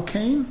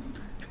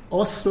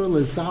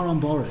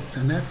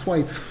that's why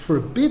it's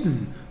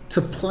forbidden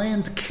to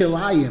plant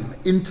kilayim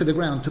into the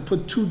ground, to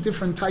put two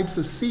different types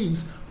of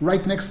seeds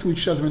right next to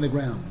each other in the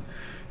ground.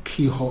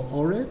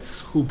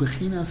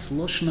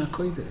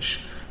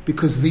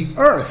 Because the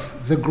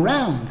earth, the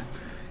ground,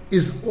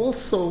 is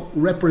also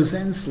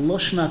represents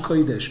Loshna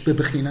Kodesh,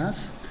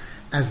 bebechinas,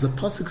 as the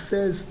pasuk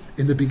says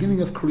in the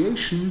beginning of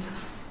creation,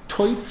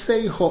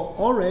 Toitze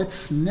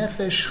ha'oretz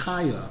nefesh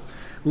chaya.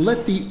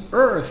 Let the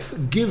earth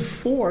give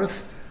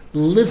forth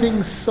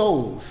living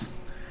souls.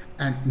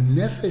 And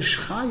nefesh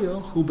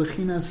chaya hu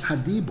bechinas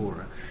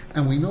hadibur.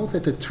 And we know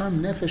that the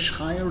term nefesh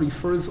chaya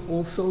refers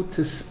also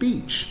to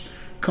speech.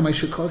 Kamei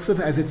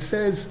as it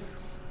says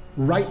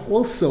right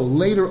also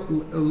later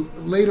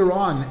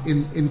on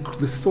in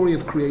the story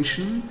of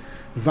creation,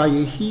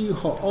 Vayehi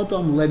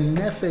ha'odam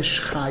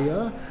lenefesh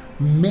chaya,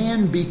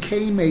 man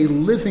became a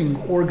living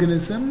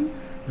organism.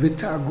 The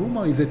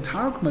targuma,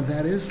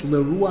 that is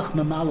leruach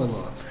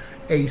mamalala,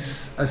 a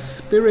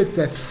spirit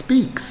that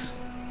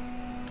speaks.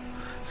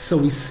 So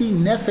we see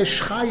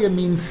nefesh chaya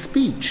means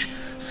speech.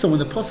 So when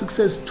the pasuk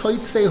says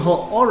toitze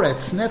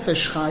ha'oretz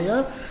nefesh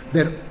chaya,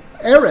 that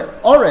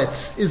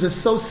oretz is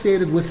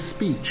associated with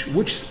speech.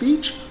 Which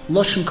speech?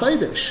 Lashon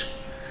Kodesh.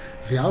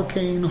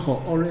 V'alkein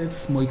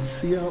ha'oretz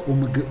moitzia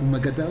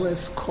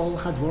u'megadeles kol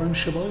hadvarim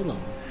sheba'olam.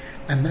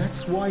 And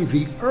that's why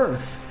the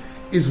earth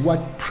is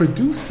what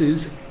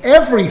produces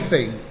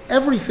everything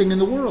in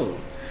the world.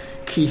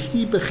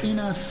 Kihi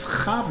bechinas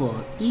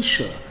chava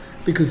isha,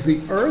 because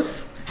the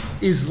earth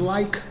is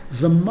like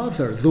the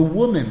mother, the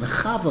woman,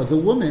 chava, the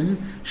woman,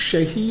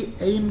 shehi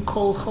eim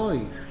kol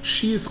choy.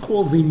 She is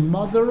called the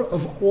mother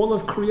of all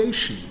of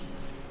creation.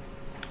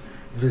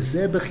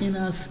 V'zeh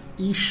bechinas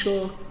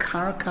isha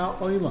karka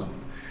oilam.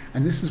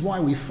 And this is why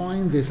we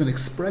find there's an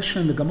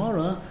expression in the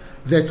Gemara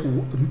that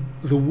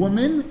the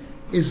woman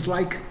is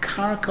like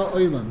karka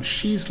oilam.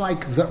 She's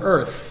like the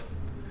earth.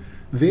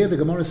 There the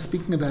Gemara is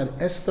speaking about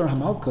Esther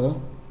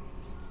Hamalka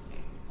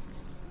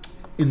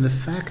in the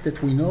fact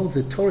that we know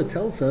the Torah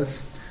tells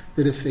us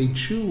that if a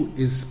Jew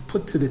is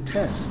put to the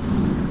test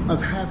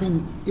of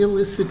having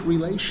illicit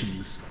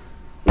relations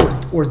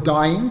or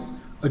dying,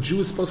 a Jew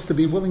is supposed to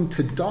be willing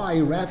to die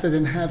rather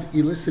than have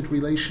illicit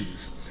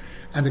relations.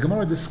 And the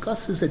Gemara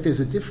discusses that there's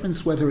a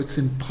difference whether it's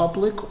in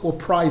public or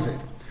private.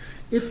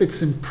 If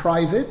it's in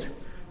private,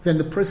 then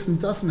the person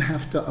doesn't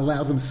have to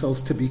allow themselves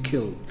to be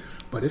killed.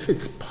 But if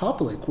it's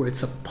public, where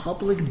it's a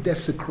public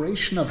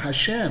desecration of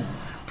Hashem,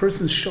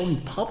 persons showing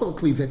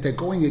publicly that they're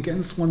going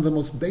against one of the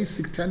most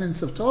basic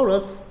tenets of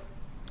Torah,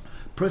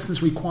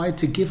 persons required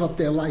to give up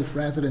their life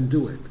rather than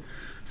do it.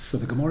 So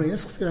the Gemara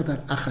asks there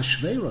about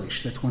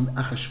Achashverosh, that when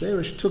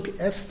Achashverosh took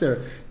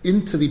Esther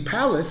into the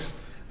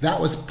palace, that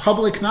was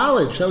public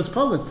knowledge, that was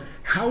public.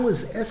 How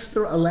was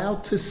Esther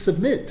allowed to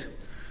submit?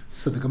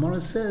 So the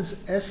Gemara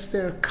says,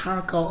 Esther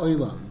karka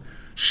oilam.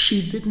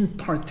 She didn't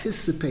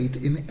participate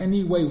in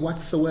any way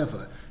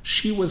whatsoever.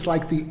 She was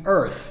like the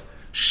earth.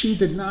 She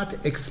did not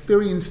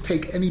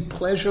take any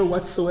pleasure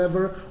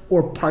whatsoever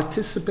or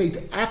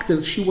participate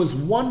active. She was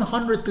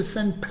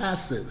 100%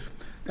 passive.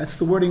 That's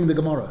the wording in the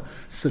Gemara.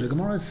 So the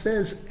Gemara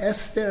says,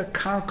 Esther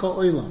karka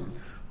oilam.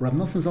 Rabbi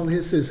Nasan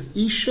Maimon says,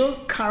 Isha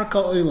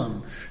karka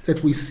oilam.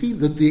 That we see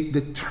that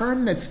the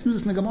term that's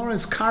used in the Gemara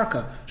is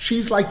karka.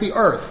 She's like the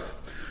earth.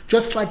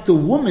 Just like the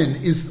woman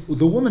is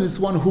the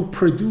one who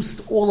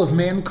produced all of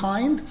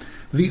mankind,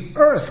 the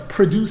earth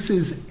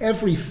produces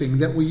everything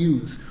that we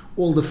use,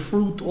 all the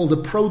fruit, all the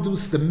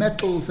produce, the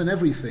metals, and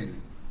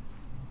everything.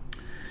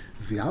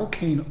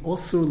 V'alkein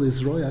osur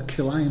lizroya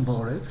kilayim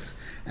ba'aretz,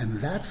 and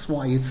that's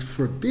why it's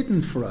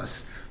forbidden for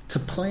us to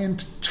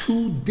plant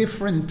two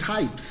different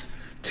types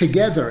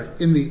together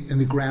in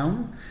the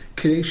ground,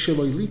 so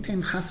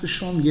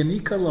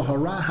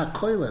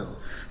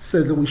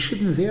that we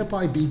shouldn't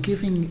thereby be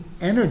giving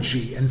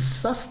energy and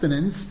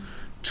sustenance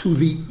to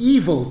the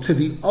evil, to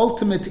the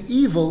ultimate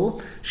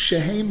evil,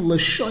 shehem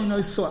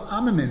l'shonos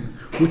ha'amamin,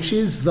 which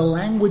is the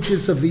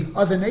languages of the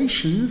other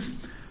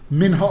nations,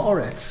 min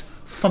ha'oretz,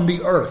 from the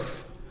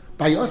earth.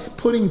 By us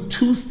putting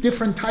two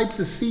different types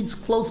of seeds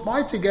close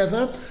by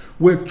together,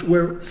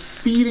 we're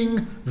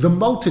feeding the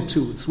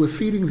multitudes, we're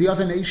feeding the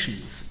other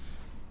nations.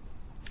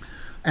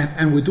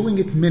 And we're doing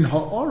it min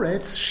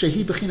ha'oretz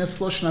shehi bechinas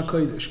Lashon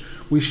Kodesh.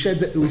 We said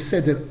that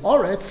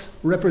oretz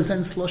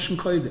represents Lashon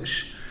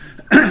Kodesh.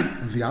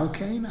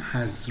 V'alkein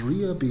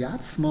hazriya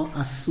biatzma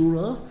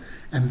asura,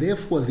 and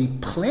therefore the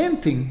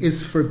planting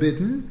is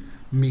forbidden.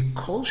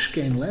 Mikol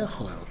shkein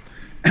lechol,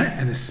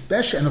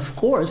 and of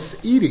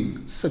course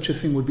eating such a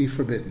thing would be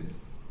forbidden.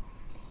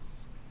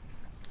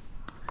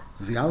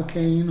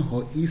 V'alkein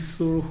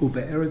ho'isur hu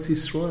be'eretz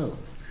Yisrael.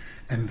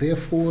 And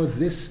therefore,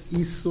 this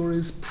Isur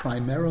is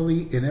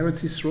primarily in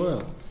Eretz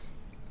Yisrael.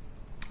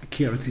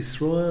 Ki Eretz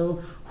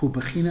Yisrael hu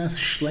bechinas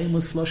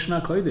shleimus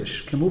Lashon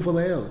HaKodesh, kemuv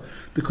le'el,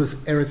 because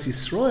Eretz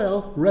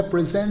Yisrael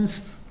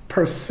represents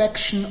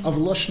perfection of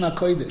Lashon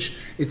HaKodesh.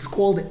 It's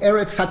called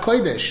Eretz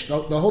HaKodesh,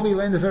 the holy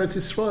land of Eretz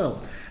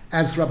Yisrael,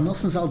 as Rabbi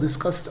Nasan Zal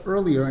discussed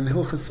earlier in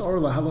Hilchos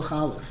Orlah, Halakha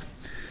Aleph.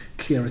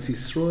 Ki Eretz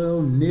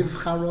Yisrael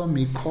nivchara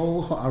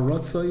mikol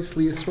ha'arotzois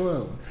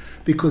liYisrael,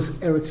 because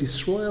Eretz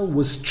Yisrael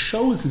was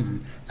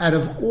chosen out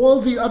of all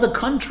the other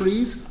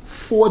countries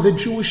for the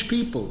Jewish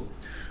people.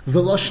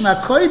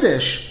 V'Lashon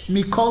HaKodesh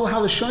mikol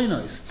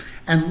halashonos,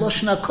 and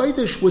Lashon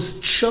HaKodesh was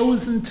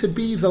chosen to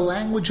be the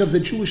language of the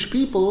Jewish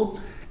people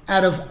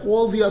out of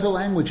all the other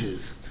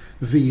languages.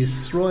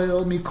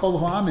 V'Yisrael mikol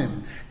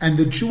ha'amim, and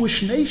the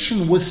Jewish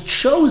nation was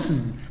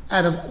chosen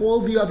out of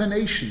all the other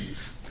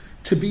nations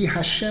to be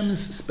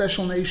Hashem's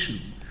special nation.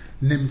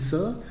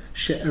 Nimtza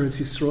she'eretz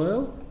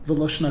Yisrael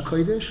v'Lashon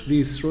HaKodesh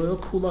v'Yisrael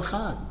kula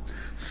chad.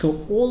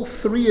 So all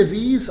three of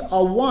these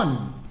are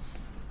one.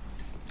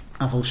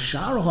 Aval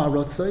shar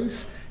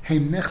ha'arotzos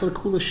heim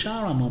nechleku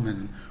l'shar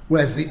hamomen,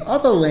 whereas the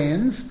other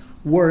lands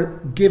were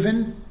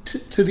given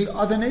to the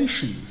other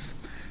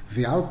nations.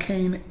 V'al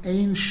kein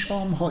ein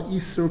sham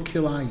ha'isur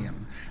kilayim.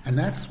 And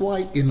that's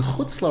why in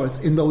Chutz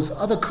La'aretz, in those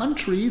other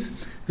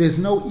countries, there's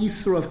no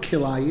Isur of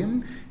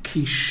Kilayim,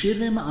 ki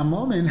shivim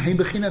amomin heim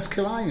bechinas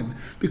Kilayim,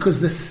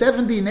 because the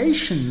 70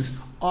 nations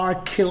are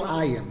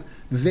Kilayim.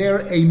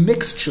 They're a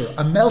mixture,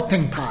 a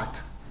melting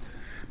pot.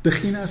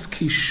 Bechinas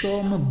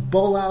kishom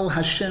bolal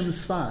Hashem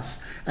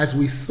sfas, as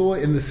we saw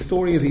in the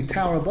story of the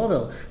Tower of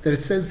Babel, that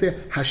it says there,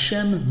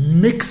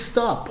 Hashem mixed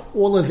up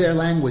all of their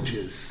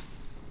languages.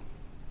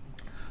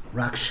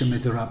 Rak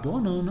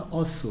shemidrabonon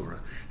osur.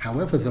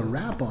 However, the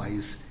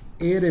rabbis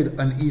added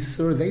an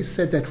Isur. They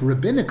said that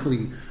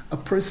rabbinically, a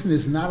person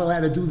is not allowed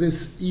to do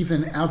this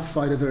even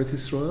outside of Eretz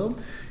Yisrael.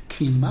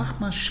 Ki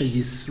machma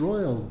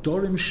sheYisrael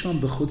dorim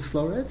sham b'chutz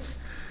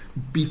la'aretz,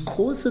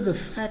 because of the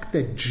fact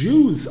that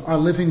Jews are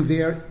living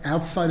there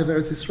outside of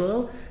Eretz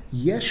Yisrael,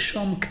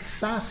 yesham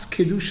ktsas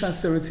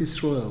kedushas Eretz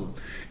Yisrael.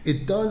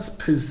 It does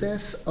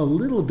possess a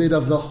little bit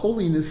of the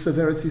holiness of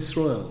Eretz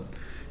Yisrael.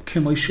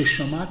 K'mo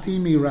sheshamati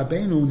mi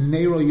Rabbeinu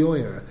Nero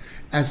Yoyer,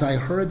 as I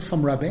heard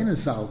from Rabbi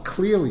Nasan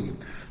clearly,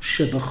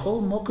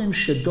 shebechol mokim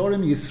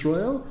shedorim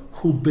Yisrael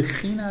hu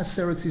bechinas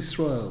Eretz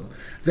Yisrael,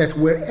 that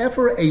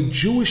wherever a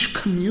Jewish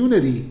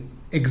community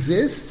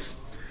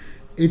exists,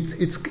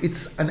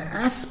 it's an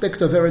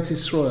aspect of Eretz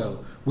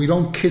Yisrael. We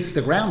don't kiss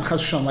the ground,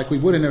 chas v'shalom, like we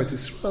would in Eretz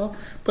Yisrael,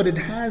 but it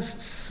has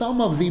some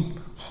of the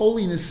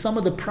holiness, some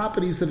of the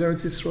properties of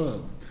Eretz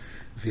Yisrael.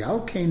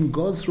 V'al kein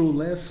gozru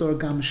le'asor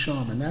gam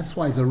sham, and that's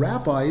why the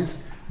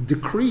rabbis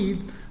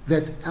decreed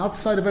that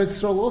outside of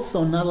Eretz Yisrael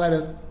also not allowed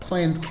to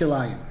plant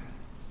kilayim.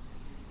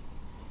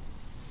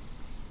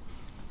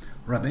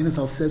 Rabbi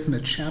Nasan says in a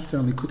chapter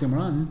on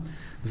Lekutey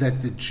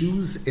that the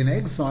Jews in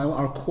exile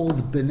are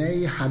called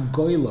Bnei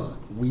HaGoyla.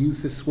 We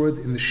used this word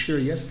in the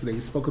Shiur yesterday. We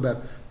spoke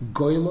about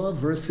Goyla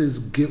versus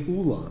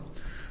Geula.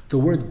 The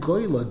word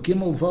Goyla,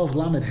 Gimel Vav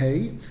Lamed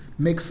Hey,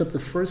 makes up the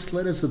first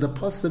letters of the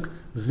pasuk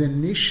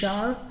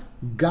V'nishar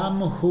Gam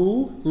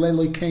Hu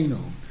Le'Elokeinu.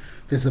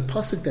 There's a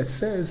pasuk that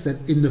says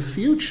that in the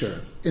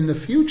future,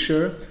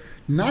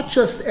 not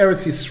just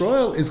Eretz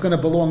Yisrael is going to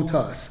belong to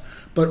us,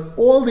 but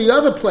all the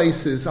other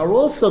places are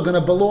also going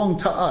to belong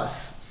to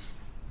us.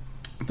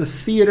 The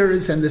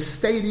theaters and the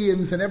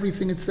stadiums and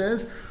everything, it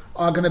says,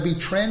 are going to be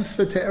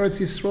transferred to Eretz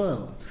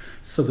Yisrael.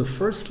 So the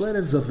first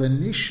letters of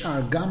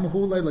V'nishar Gam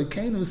Hu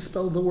Le'Elokeinu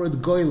spell the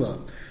word Goyla.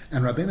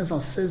 And Rabbi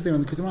Nasan says there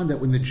in the Lekutey that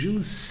when the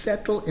Jews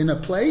settle in a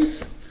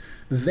place,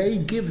 they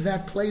give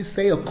that place,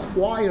 they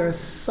acquire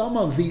some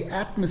of the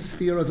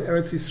atmosphere of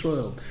Eretz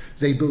Yisrael.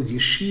 They build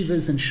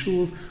yeshivas and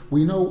shuls.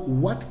 We know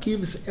what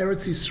gives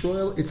Eretz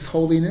Yisrael its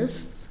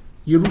holiness?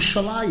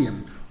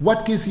 Yerushalayim.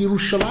 What gives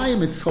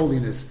Yerushalayim its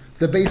holiness?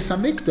 The Beis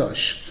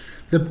Hamikdash.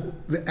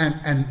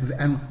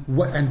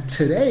 And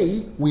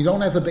today we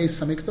don't have a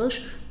Beis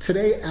Hamikdash.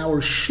 Today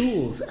our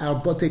shuls,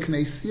 our Botei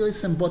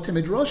Knesiyos and Botei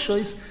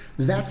Midrashos,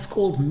 that's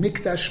called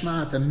Mikdash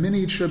Ma'at, a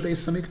miniature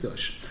Beis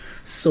Hamikdash.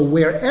 So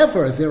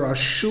wherever there are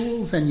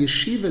shuls and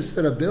yeshivas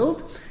that are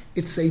built,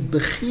 it's a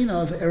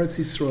bechina of Eretz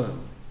Yisrael.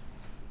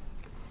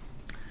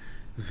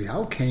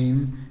 V'al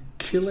kein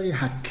Kiley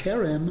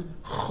Kerem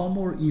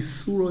Halakha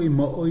isuroi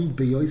ma'oid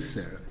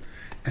beyoser.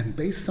 And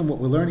based on what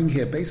we're learning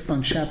here, based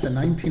on chapter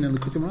 19 in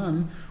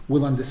Lekutey,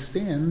 we'll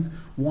understand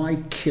why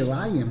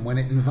Kilayim, when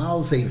it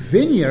involves a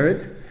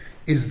vineyard,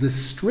 is the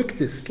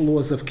strictest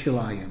laws of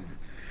Kilayim.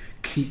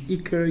 Ki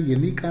iker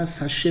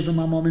yenikas hashivim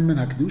amomin min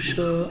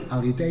hakdusha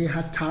al yidei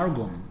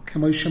hatargum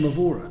k'mo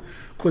shemavura.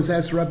 Because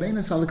as Rabbi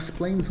Nasan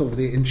explains over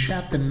there in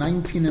chapter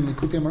 19 in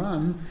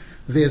Lekutey,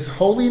 there's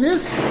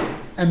holiness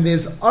and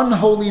there's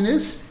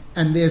unholiness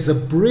and there's a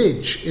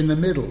bridge in the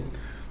middle.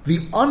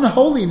 The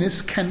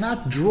unholiness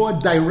cannot draw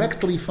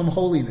directly from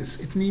holiness.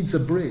 It needs a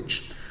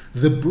bridge.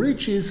 The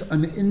bridge is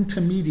an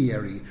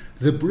intermediary.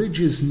 The bridge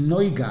is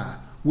noiga,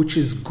 which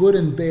is good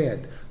and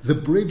bad. The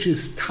bridge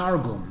is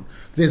targum.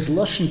 There's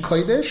Lashon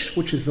Kodesh,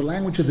 which is the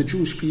language of the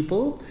Jewish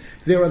people.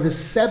 There are the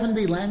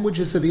 70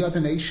 languages of the other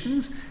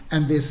nations,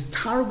 and there's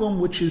Targum,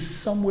 which is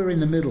somewhere in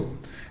the middle.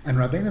 And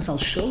Rabbi Nasan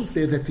shows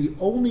there that the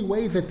only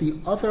way that the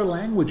other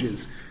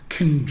languages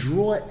can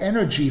draw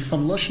energy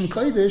from Lashon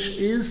Kodesh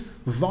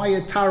is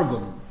via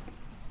Targum.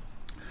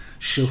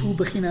 Shehu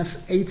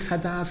Bechinas Eitz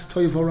Hadas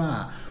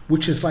Toivora,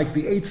 which is like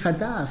the Eitz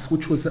Hadas,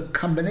 which was a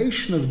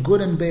combination of good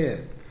and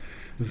bad.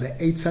 The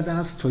Eitz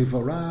Hadas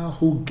Toivora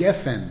Hu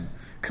Gefen.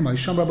 And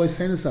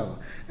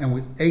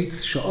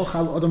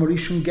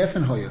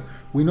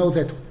we know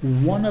that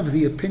one of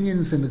the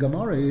opinions in the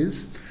Gemara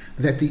is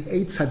that the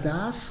Eitz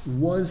Hadas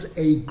was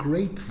a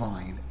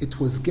grapevine. It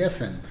was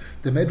Gefen.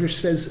 The Medrash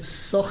says,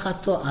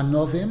 Sochato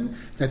Anovim,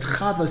 that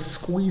Chava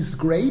squeezed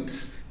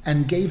grapes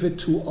and gave it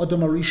to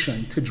Adam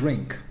Arishon to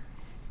drink.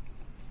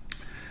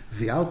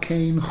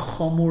 V'alkein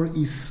chomur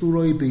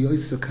isuroi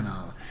beyoser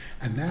kanal.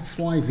 And that's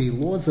why the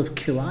laws of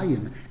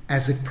Kilayim,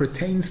 as it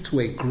pertains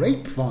to a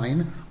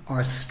grapevine,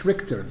 are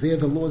stricter. There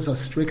the laws are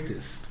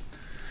strictest.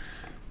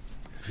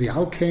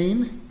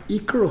 V'alkein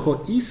ikar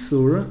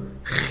ho'isur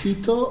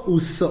chito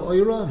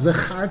u'sa'oira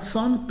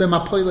v'chartzon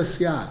b'mapoilas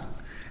yad.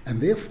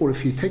 And therefore,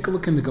 if you take a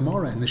look in the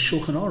Gemara and the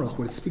Shulchan Aruch,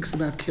 where it speaks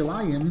about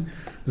Kilayim,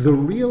 the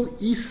real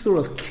isur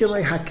of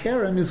Kiley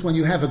Kerem is when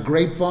you have a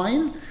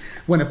grapevine,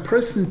 when a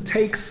person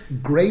takes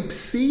grape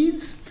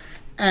seeds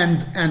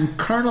and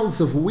kernels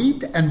of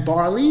wheat and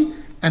barley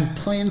and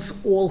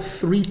plants all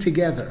three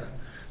together.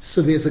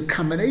 So there's a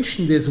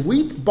combination, there's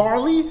wheat,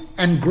 barley,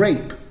 and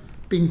grape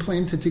being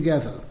planted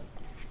together.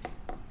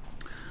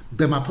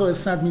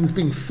 B'mapoesad means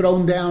being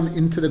thrown down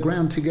into the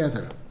ground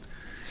together.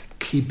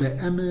 Ki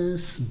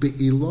be'emes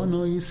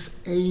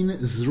be'ilonois ein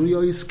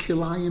zriois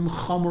kilayim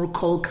chomer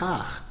kol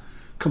kach.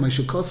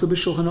 Kamashikosu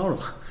b'shulchan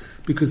aruch.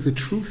 Because the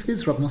truth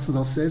is, Rabbi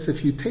Nasan says,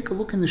 if you take a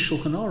look in the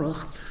Shulchan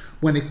Aruch,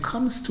 when it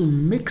comes to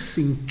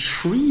mixing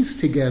trees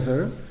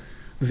together,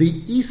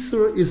 the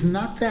Isur is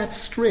not that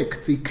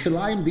strict. The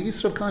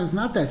Isur of Kilayim is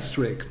not that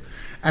strict.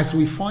 As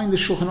we find the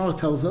Shulchan Aruch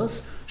tells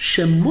us,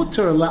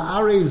 Shemuter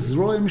la'arev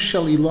zroim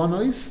shel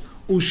ilonois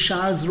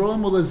u'shar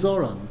zroim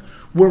u'lezoram.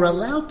 We're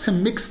allowed to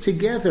mix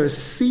together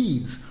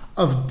seeds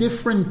of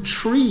different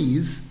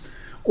trees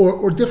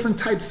or different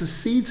types of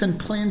seeds and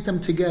plant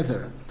them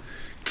together.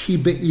 Ki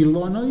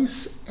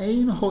be'ilonois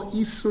ein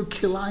ho'isur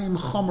kilayim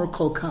chomer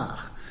kol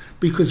kach.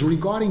 Because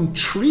regarding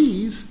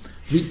trees,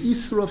 the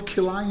isur of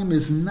kilayim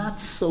is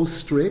not so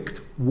strict.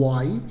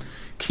 Why?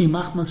 Ki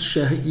machmas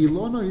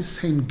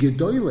she'ilonois heim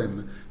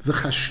gedolim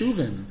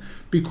v'chashuvim.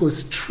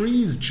 Because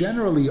trees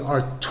generally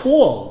are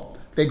tall.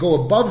 They go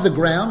above the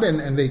ground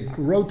and they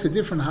grow to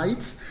different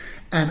heights.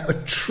 And a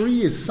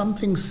tree is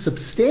something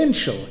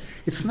substantial.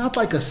 It's not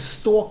like a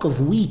stalk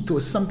of wheat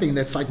or something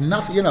that's like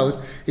nothing,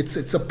 it's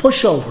a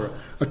pushover.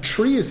 A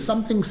tree is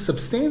something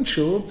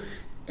substantial.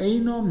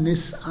 Einom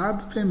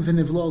nisarbvim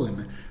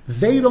v'nivlolim.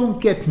 They don't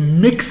get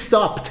mixed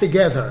up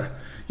together,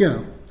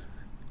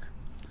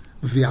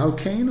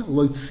 V'alkein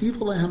lo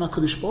tzivu lehem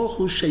HaKadosh Baruch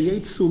Hu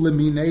sheyetzu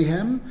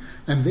lemineihem.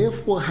 And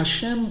therefore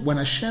when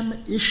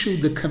Hashem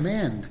issued the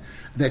command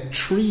that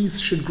trees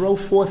should grow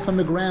forth from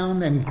the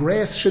ground and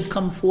grass should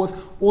come forth,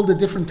 all the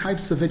different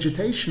types of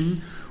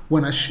vegetation,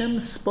 when Hashem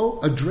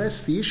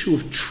addressed the issue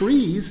of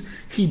trees,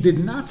 He did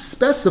not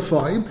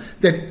specify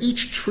that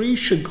each tree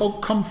should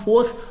come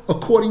forth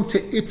according to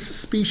its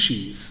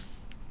species.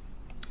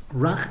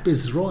 Rach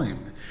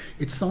bezroim.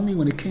 It's only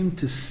when it came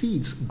to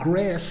seeds,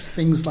 grass,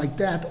 things like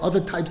that,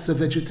 other types of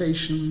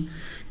vegetation.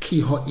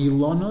 Ki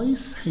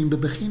ha'ilonois heim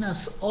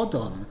bebechinas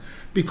odom.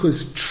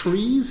 Because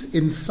trees,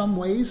 in some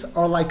ways,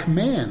 are like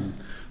man.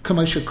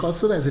 As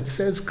it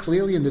says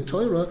clearly in the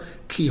Torah,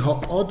 Ki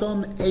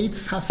ha'odom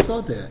eitz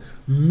hasodeh.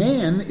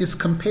 Man is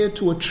compared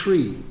to a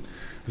tree.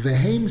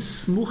 Vehem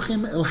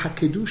smuchim el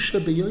hakedusha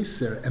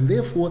beyoser. And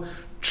therefore,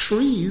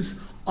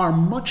 trees are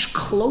much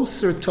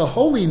closer to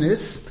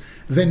holiness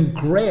than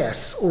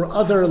grass or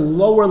other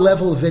lower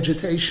level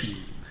vegetation.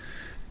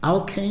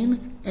 Alkein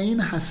ein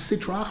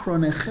hasitra achra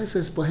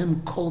necheses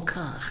bohem kol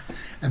kach.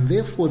 And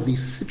therefore the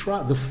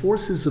sitra, the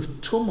forces of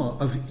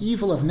tumah, of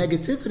evil, of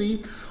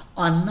negativity,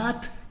 are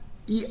not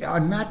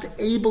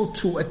able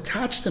to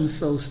attach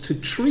themselves to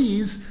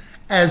trees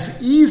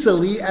as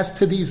easily as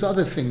to these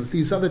other things,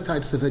 these other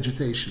types of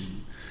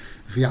vegetation.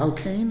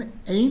 V'alkein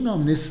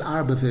einom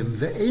nisar b'vim,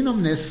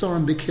 ve'einom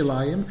nesorim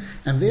b'kilayim,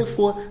 and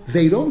therefore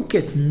they don't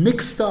get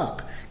mixed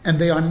up, and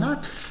they are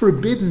not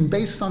forbidden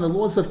based on the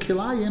laws of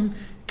kilayim,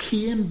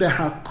 kiyim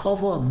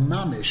beharkova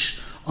mamish,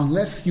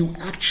 unless you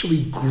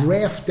actually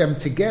graft them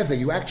together,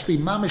 you actually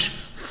mamish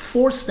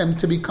force them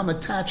to become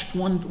attached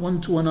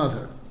one to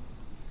another.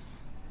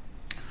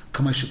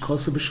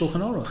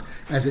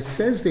 As it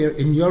says there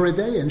in Yoreh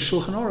Deah and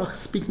Shulchan Aruch,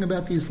 speaking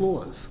about these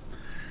laws.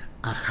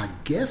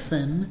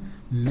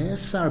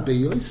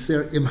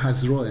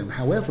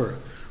 However,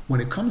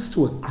 when it comes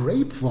to a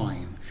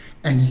grapevine,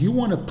 and you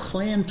want to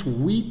plant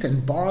wheat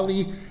and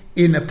barley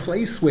in a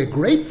place where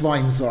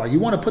grapevines are. You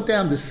want to put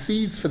down the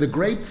seeds for the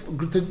grape,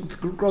 to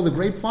grow the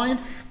grapevine,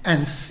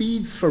 and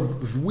seeds for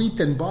wheat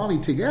and barley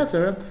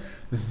together.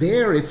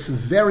 There it's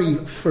very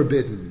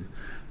forbidden.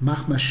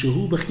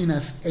 Machmashu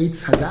b'chinas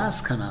eitz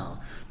hadas kanal,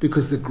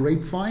 because the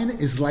grapevine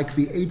is like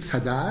the eitz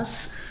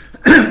hadas.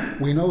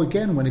 We know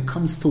again when it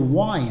comes to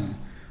wine,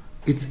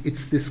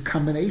 it's this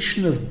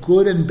combination of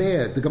good and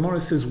bad. The Gemara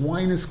says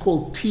wine is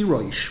called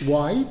tiroish.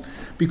 Why?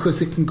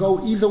 Because it can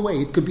go either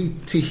way. It could be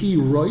tihi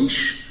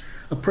roish.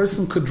 A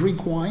person could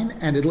drink wine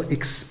and it'll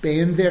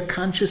expand their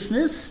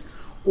consciousness,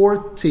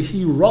 or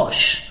tihi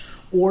rosh,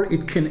 or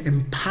it can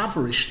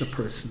impoverish the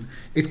person.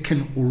 It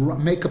can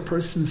make a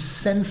person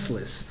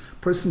senseless. A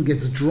person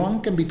gets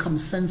drunk and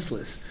becomes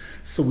senseless.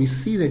 So we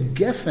see that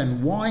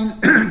geffen wine,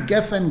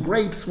 geffen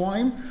grapes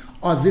wine,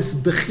 are this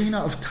bechina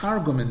of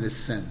targum in this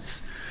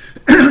sense,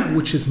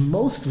 which is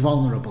most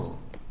vulnerable.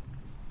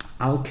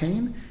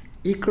 Alkein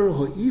ikar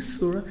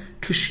ho'isur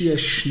k'shiyeh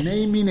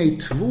shnei minei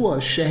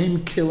tvua shehem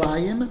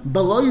kilayim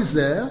beloy,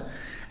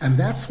 and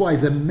that's why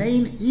the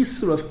main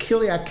isur of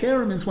Kiley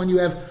Kerem is when you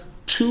have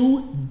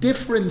two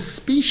different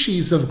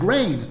species of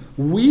grain,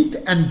 wheat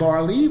and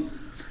barley,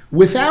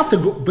 besides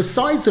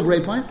the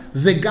grapevine,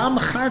 v'gam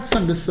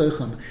chartzan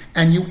b'sochem,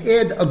 and you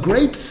add a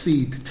grape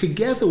seed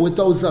together with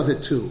those other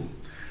two.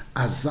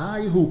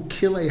 Azai hu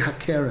Kiley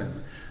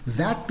Kerem.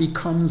 That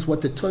becomes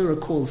what the Torah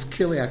calls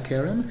Kiley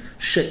Kerem,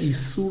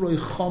 she'isuroi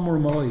chomor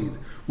moed,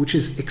 which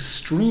is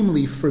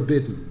extremely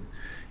forbidden.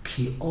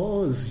 Ki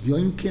oz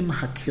yonkim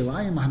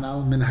hakilayim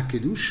hanal min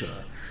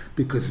hakedusha,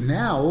 because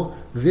now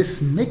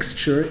this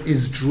mixture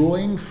is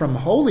drawing from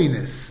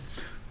holiness.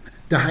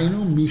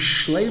 Dahainu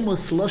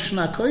mishleimus lashon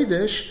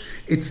hakodesh.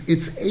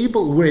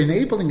 We're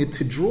enabling it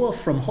to draw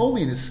from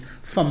holiness,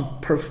 from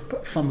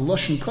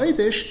lashon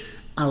kodesh,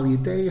 al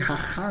yidei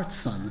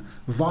hachartzan,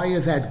 via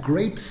that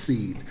grape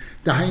seed.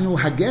 Dahainu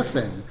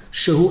hagefen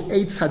shehu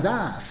eitz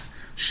hadas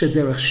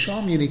shederech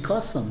sham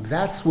yinikosam.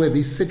 That's where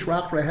the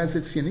Sitra Achra has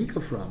its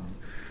yanika from.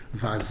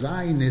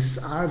 Vazai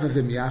nisar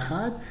v'vim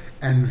yachad,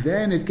 and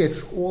then it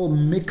gets all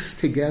mixed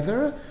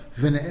together,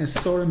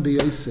 v'ne'esorim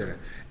b'yoser,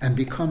 and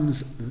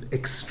becomes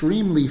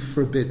extremely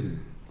forbidden.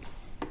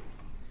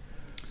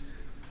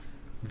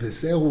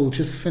 V'zehu, we'll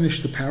just finish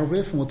the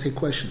paragraph and we'll take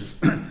questions.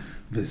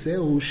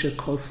 V'zehu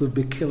shekosav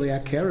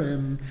b'Kiley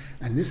Kerem,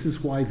 and this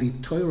is why the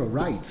Torah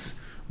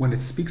writes, when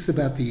it speaks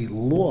about the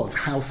law of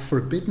how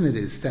forbidden it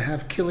is to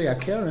have Kiley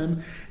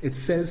Kerem, it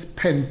says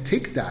pen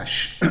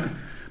tikdash,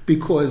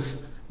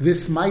 because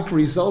this might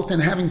result in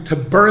having to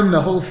burn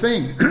the whole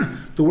thing.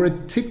 The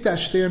word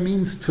tikdash there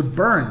means to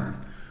burn,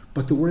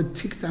 but the word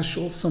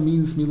tikdash also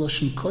means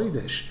miloshen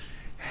kodesh.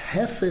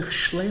 Hefech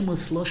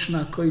shleimus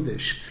loshen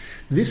kodesh.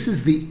 This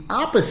is the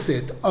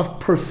opposite of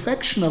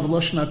perfection of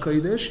loshen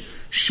kodesh,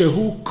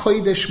 shehu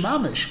kodesh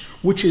mamish,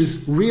 which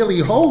is really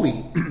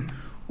holy.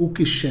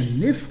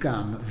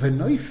 Ukishenifgam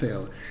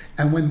v'noifel,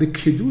 and when the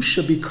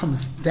kedusha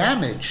becomes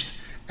damaged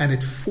and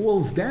it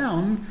falls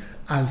down,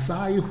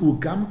 azai hu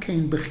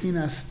gamkein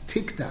bechinas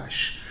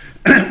tikdash,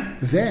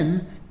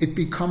 then it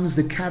becomes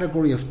the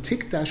category of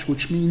tikdash,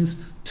 which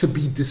means to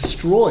be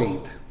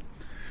destroyed.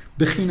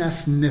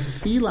 Bechinas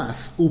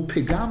nefilas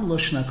upegam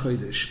loshna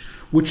kodesh,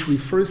 which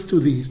refers to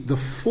the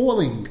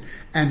falling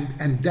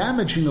and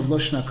damaging of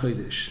loshna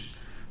kodesh.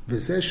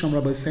 V'zeh shom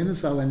Rabbi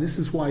Nasan, and this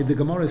is why the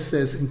Gemara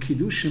says in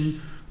Kiddushin,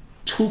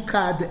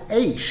 tukad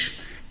eish,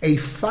 a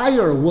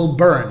fire will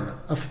burn.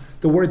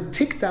 The word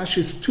tikdash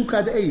is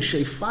tukad eish,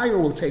 a fire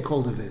will take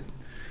hold of it.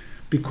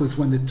 Because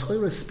when the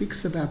Torah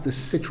speaks about the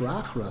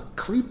Sitra Achra,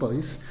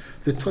 klipos,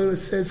 the Torah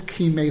says,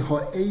 ki me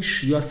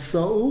ha'esh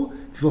yatzau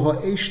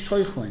v'ha'esh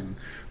toichlem.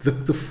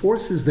 The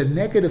forces, the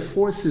negative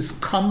forces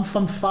come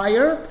from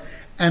fire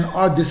and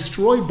are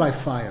destroyed by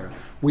fire.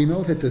 We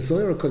know that the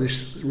Zohar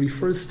Kodesh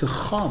refers to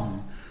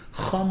Cham.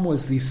 Cham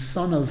was the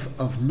son of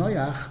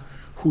Noach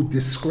who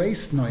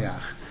disgraced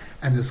Noach.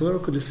 And the Zohar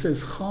Kodesh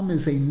says Cham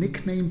is a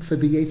nickname for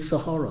the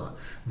Yetzer Hara,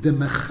 the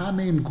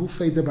Mechamem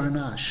Gufei de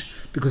Barnash,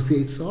 because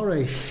the Yetzer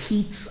Hara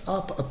heats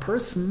up a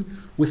person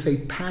with a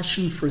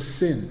passion for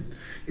sin.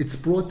 It's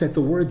brought that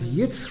the word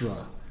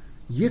Yitzra,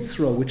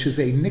 which is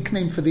a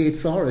nickname for the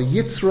Yetzer Hara,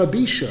 Yitzra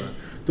Bisha,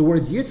 the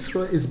word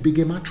Yitzra is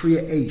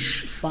Bigematria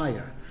Eish,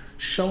 fire,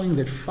 showing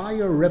that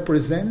fire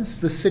represents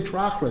the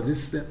Sitra Achra,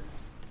 this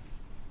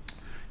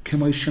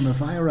K'moy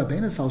shemavaya Rabbi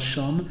Nasan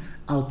Sham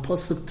al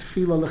posuk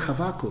tefila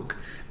lechavakuk,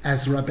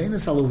 as Rabbi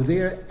Nasan over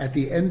there at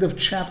the end of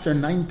chapter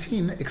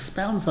 19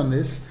 expounds on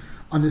this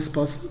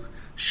posuk,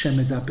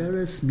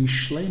 shemedaberes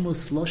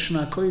mishleimus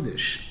loshna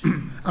kodesh.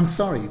 I'm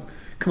sorry,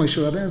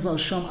 K'moy Rabbi Nasan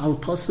Sham al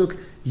posuk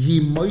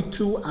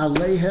yimoitu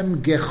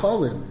aleihem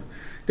gecholim,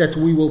 that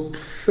we will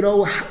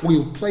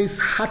place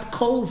hot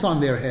coals on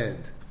their head.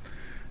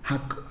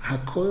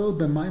 Hakoil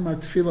b'maimar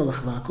tefila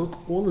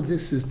lechavakuk. All of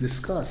this is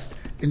discussed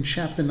in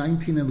chapter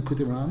 19 in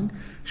Lekutey,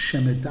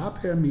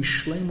 shemedaber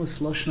mishleimus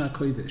loshna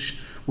kodesh,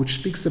 which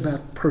speaks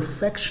about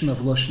perfection of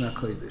loshna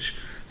kodesh.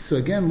 So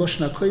again,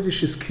 loshna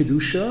kodesh is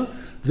kedusha.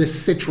 The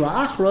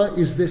Sitra Achra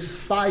is this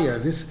fire,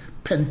 this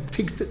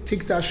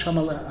Tikdash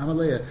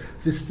Hamalea,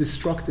 this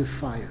destructive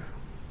fire.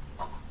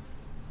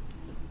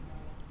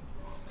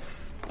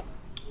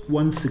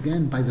 Once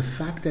again, by the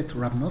fact that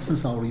Rabbi Nasan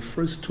Zal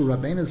refers to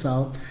Rabbeinu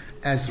Zal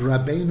as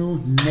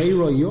Rabbeinu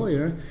Neiro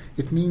Yoyer,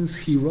 it means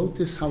he wrote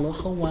this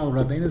halacha while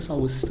Rabbeinu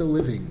Zal was still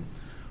living.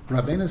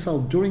 Rabbeinu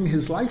Zal, during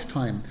his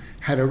lifetime,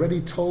 had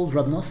already told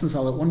Rabbi Nasan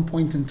Zal at one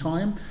point in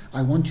time,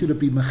 I want you to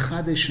be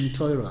mechadesh in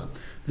Torah.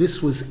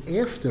 This was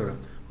after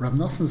Rabbi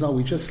Nasan Zal,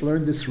 we just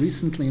learned this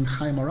recently in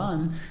Chai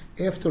Moran,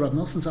 after Rabbi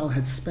Nasan Zal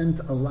had spent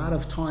a lot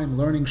of time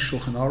learning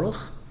Shulchan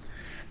Aruch,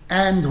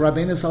 and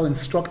Rabbeinu Zal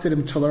instructed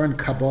him to learn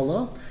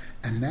Kabbalah,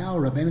 and now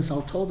Rabbeinu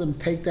Zal told him,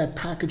 take that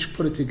package,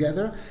 put it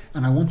together,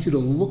 and I want you to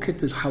look at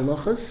the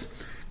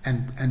Halakhos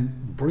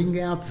and bring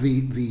out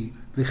the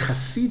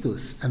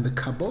Chasidus and the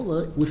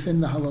Kabbalah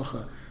within the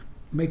Halacha.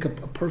 Make a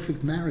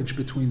perfect marriage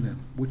between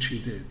them, which he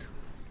did.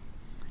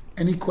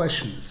 Any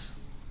questions?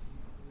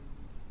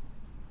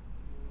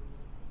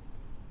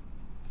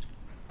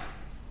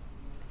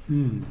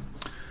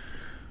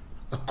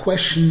 A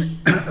question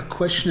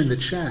in the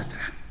chat.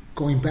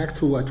 Going back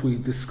to what we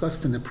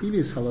discussed in the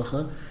previous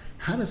halacha,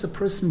 how does a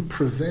person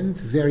prevent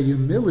their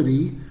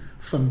humility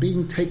from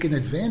being taken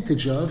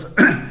advantage of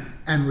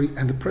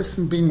and the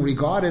person being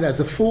regarded as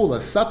a fool,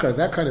 a sucker,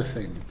 that kind of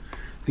thing?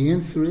 The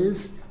answer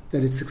is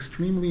that it's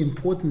extremely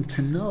important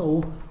to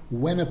know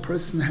when a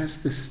person has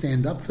to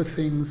stand up for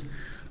things,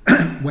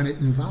 when it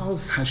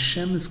involves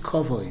Hashem's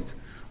kavod,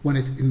 when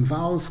it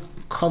involves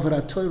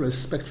kavod Torah,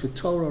 respect for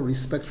Torah,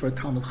 respect for a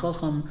Talmud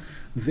Chacham,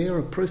 there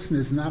a person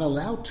is not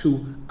allowed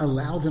to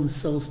allow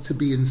themselves to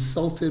be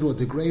insulted or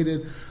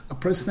degraded. A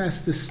person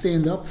has to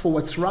stand up for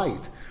what's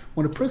right.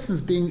 When a person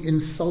is being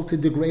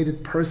insulted,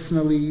 degraded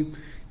personally,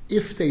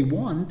 if they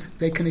want,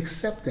 they can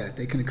accept that.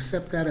 They can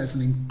accept that as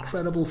an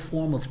incredible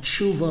form of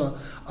tshuva,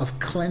 of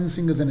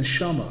cleansing of the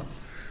neshama.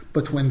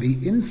 But when the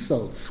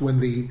insults,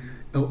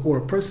 or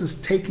a person's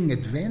taking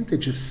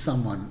advantage of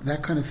someone,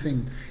 that kind of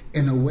thing,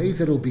 in a way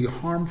that will be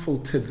harmful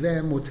to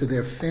them or to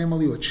their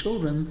family or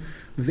children,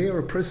 there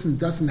a person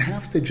doesn't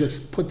have to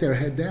just put their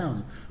head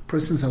down. A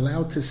person's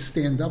allowed to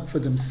stand up for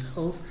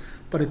themselves,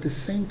 but at the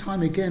same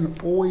time, again,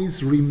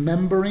 always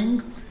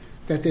remembering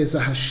that there's a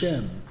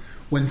Hashem.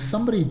 When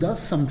somebody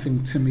does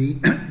something to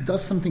me,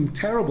 does something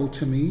terrible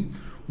to me,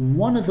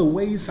 one of the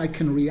ways I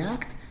can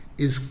react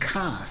is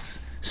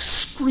kas,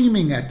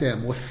 screaming at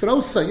them, or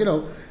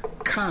throsa,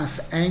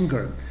 kas,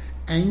 anger.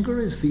 Anger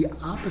is the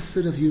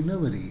opposite of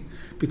humility,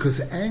 because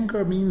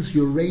anger means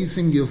you're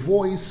raising your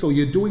voice or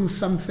you're doing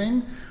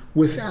something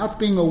without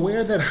being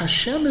aware that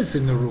Hashem is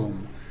in the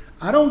room.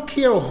 I don't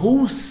care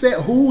who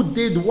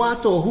did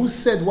what or who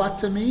said what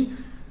to me.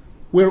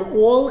 We're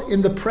all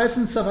in the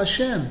presence of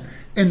Hashem.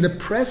 In the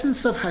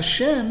presence of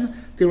Hashem,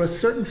 there are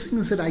certain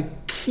things that I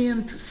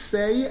can't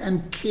say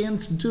and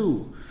can't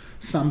do.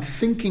 So I'm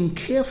thinking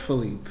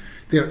carefully.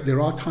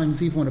 There are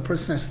times even when a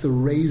person has to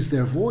raise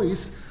their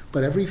voice,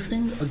 but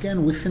everything,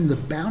 again, within the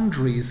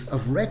boundaries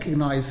of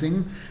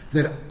recognizing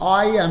that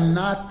I am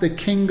not the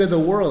king of the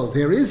world.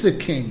 There is a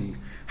king.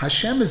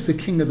 Hashem is the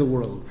king of the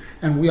world.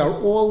 And we are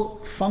all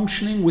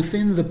functioning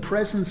within the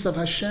presence of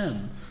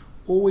Hashem.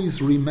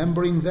 Always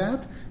remembering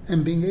that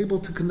and being able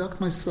to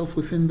conduct myself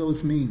within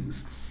those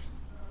means.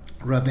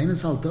 Rabbeinu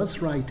Zal does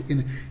write,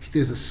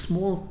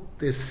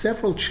 there's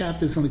several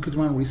chapters in the Lekutey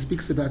where he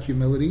speaks about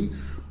humility.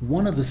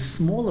 One of the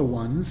smaller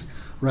ones,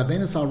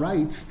 Rabbeinu Zal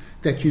writes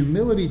that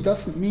humility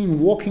doesn't mean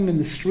walking in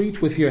the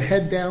street with your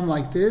head down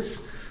like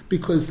this,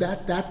 because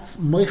that's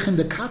moichen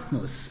de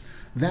katnus.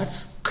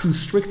 That's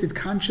constricted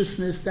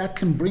consciousness. That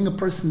can bring a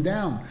person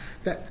down.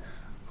 That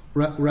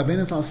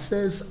Rabbeinu Zal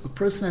says a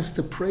person has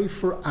to pray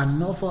for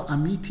anova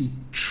amiti,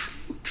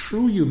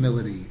 true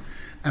humility.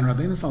 And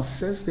Rabbeinu Zal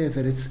says there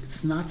that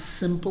it's not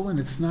simple and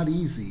it's not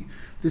easy.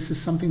 This is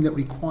something that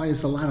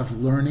requires a lot of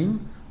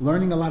learning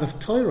a lot of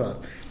Torah,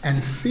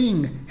 and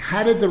seeing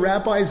how did the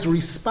rabbis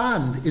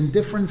respond in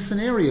different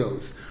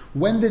scenarios.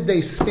 When did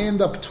they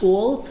stand up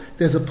tall?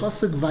 There's a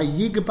pasuk,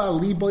 Vayigba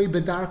liboy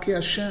bedarkei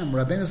Hashem.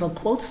 Rabbeinu Zal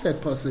quotes that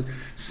pasuk,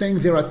 saying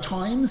there are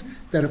times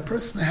that a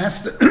person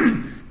has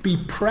to be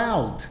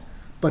proud,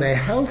 but a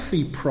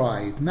healthy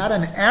pride, not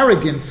an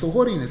arrogance or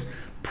haughtiness.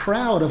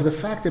 Proud of the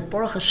fact that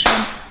Baruch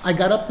Hashem, I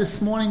got up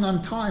this morning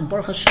on time.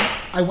 Baruch Hashem,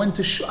 I went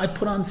to I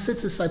put on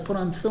tzitzis, I put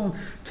on film,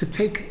 to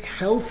take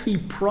healthy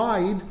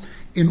pride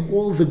in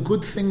all the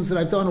good things that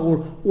I've done,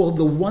 or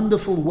the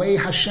wonderful way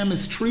Hashem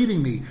is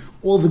treating me,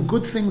 all the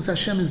good things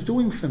Hashem is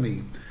doing for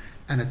me,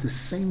 and at the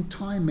same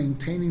time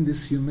maintaining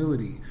this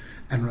humility.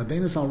 And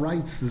Rabbeinu Zal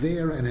writes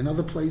there and in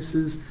other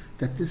places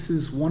that this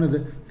is one of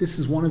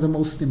the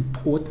most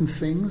important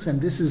things,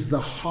 and this is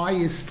the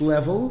highest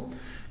level.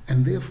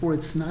 And therefore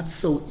it's not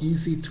so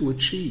easy to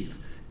achieve.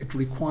 It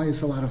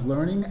requires a lot of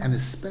learning, and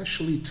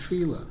especially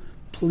tefillah,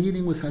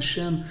 pleading with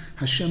Hashem,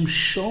 Hashem,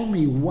 show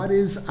me what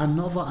is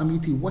anova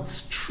amiti,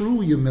 what's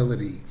true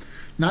humility.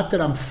 Not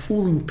that I'm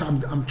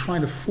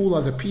trying to fool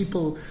other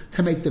people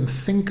to make them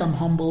think I'm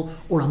humble,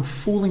 or I'm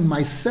fooling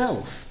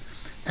myself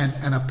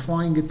and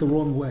applying it the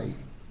wrong way.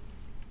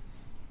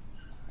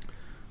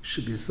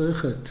 should be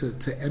zeicha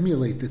to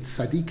emulate the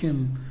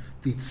tzaddikim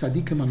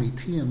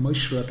amitiyim,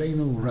 Moshe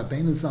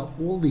Rabbeinu Zal,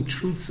 all the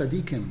true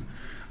tzaddikim.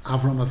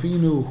 Avram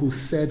Avinu, who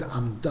said,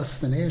 I'm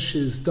dust and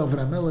ashes. David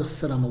HaMelech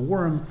said, I'm a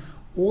worm.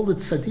 All the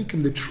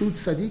tzaddikim, the true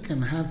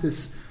tzaddikim, have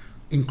this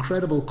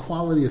incredible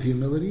quality of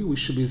humility. We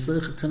should be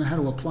zeicha to know how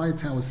to apply it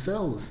to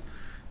ourselves,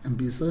 and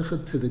be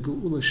zeicha to the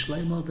geula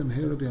shleima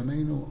b'mheira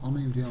b'yameinu.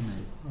 Amen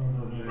v'amen.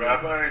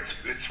 Rabbi,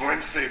 it's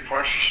Wednesday,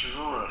 Parsha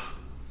Shavuot.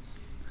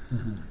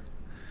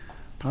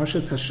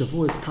 Parshas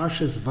HaShavua is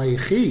Parshas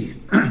Vayechi,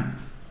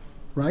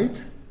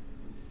 right?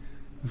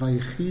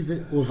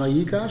 Vayechi or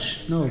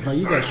Vayigash? No,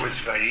 Vayigash. No, it was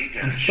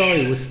Vayigash. I'm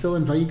sorry, we're still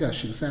in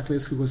Vayigash, exactly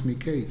as it was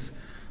Miketz.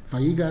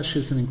 Vayigash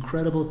is an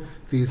incredible.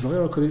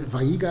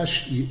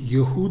 Vayigash,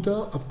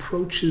 Yehuda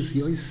approaches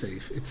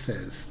Yosef, it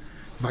says.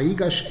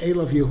 Vayigash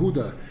Elav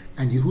Yehuda,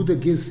 and Yehuda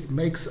gives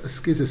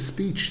a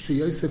speech to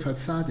Yosef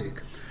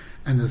HaTzadik.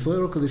 And the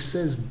Zohar Kodesh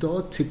says, Do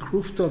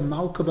tikrufta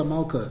malka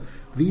b'malka.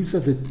 These are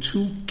the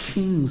two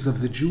kings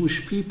of the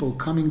Jewish people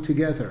coming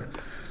together.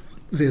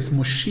 There's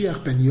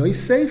Moshiach ben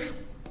Yosef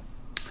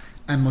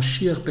and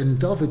Moshiach ben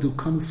David, who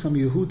comes from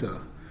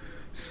Yehuda.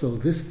 So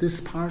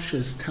this parsha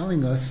is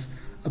telling us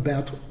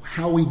about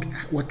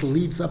what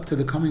leads up to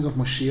the coming of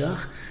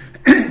Moshiach.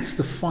 It's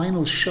the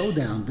final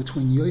showdown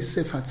between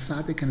Yosef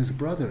HaTzadik and his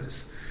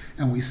brothers.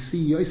 And we see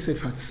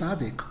Yosef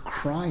HaTzadik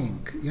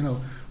crying,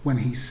 when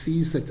he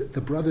sees that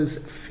the brothers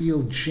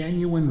feel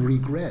genuine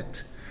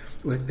regret.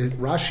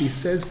 Rashi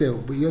says there,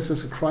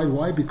 Yosef cried.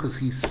 Why? Because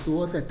he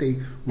saw that they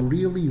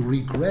really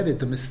regretted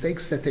the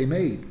mistakes that they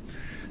made.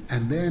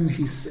 And then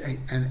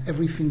and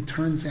everything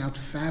turns out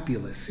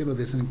fabulous.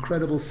 There's an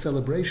incredible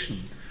celebration,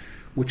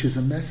 which is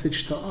a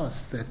message to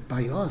us that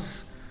by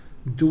us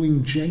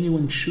doing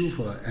genuine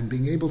tshuva and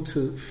being able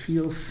to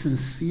feel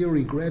sincere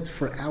regret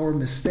for our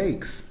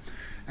mistakes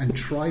and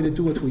try to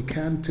do what we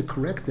can to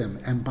correct them,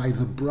 and by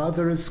the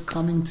brothers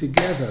coming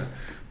together,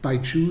 by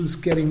Jews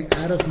getting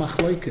out of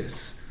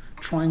machlokes,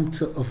 trying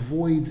to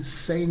avoid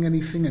saying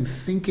anything and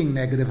thinking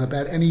negative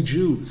about any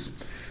Jews,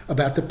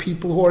 about the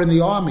people who are in the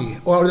army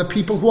or the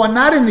people who are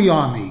not in the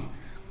army.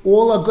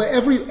 All are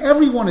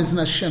everyone is in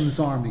Hashem's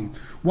army.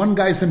 One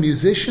guy's a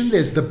musician,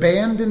 there's the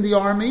band in the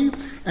army,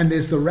 and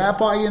there's the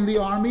rabbi in the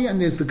army, and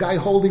there's the guy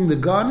holding the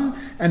gun,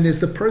 and there's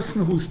the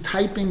person who's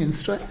typing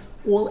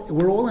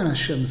we're all in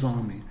Hashem's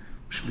army.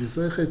 We should be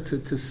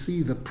zeicha to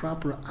see the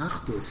proper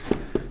achdus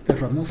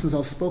that Rabbi Nasan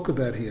Zal spoke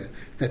about here,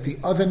 that the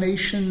other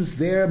nations,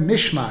 they're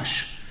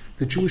mishmash.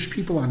 The Jewish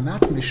people are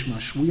not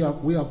mishmash. We are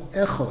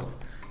echad.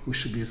 We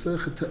should be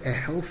zeicha to a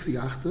healthy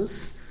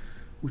achdus,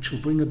 which will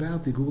bring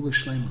about the geula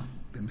shleima.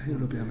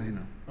 B'mheira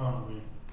b'yameinu.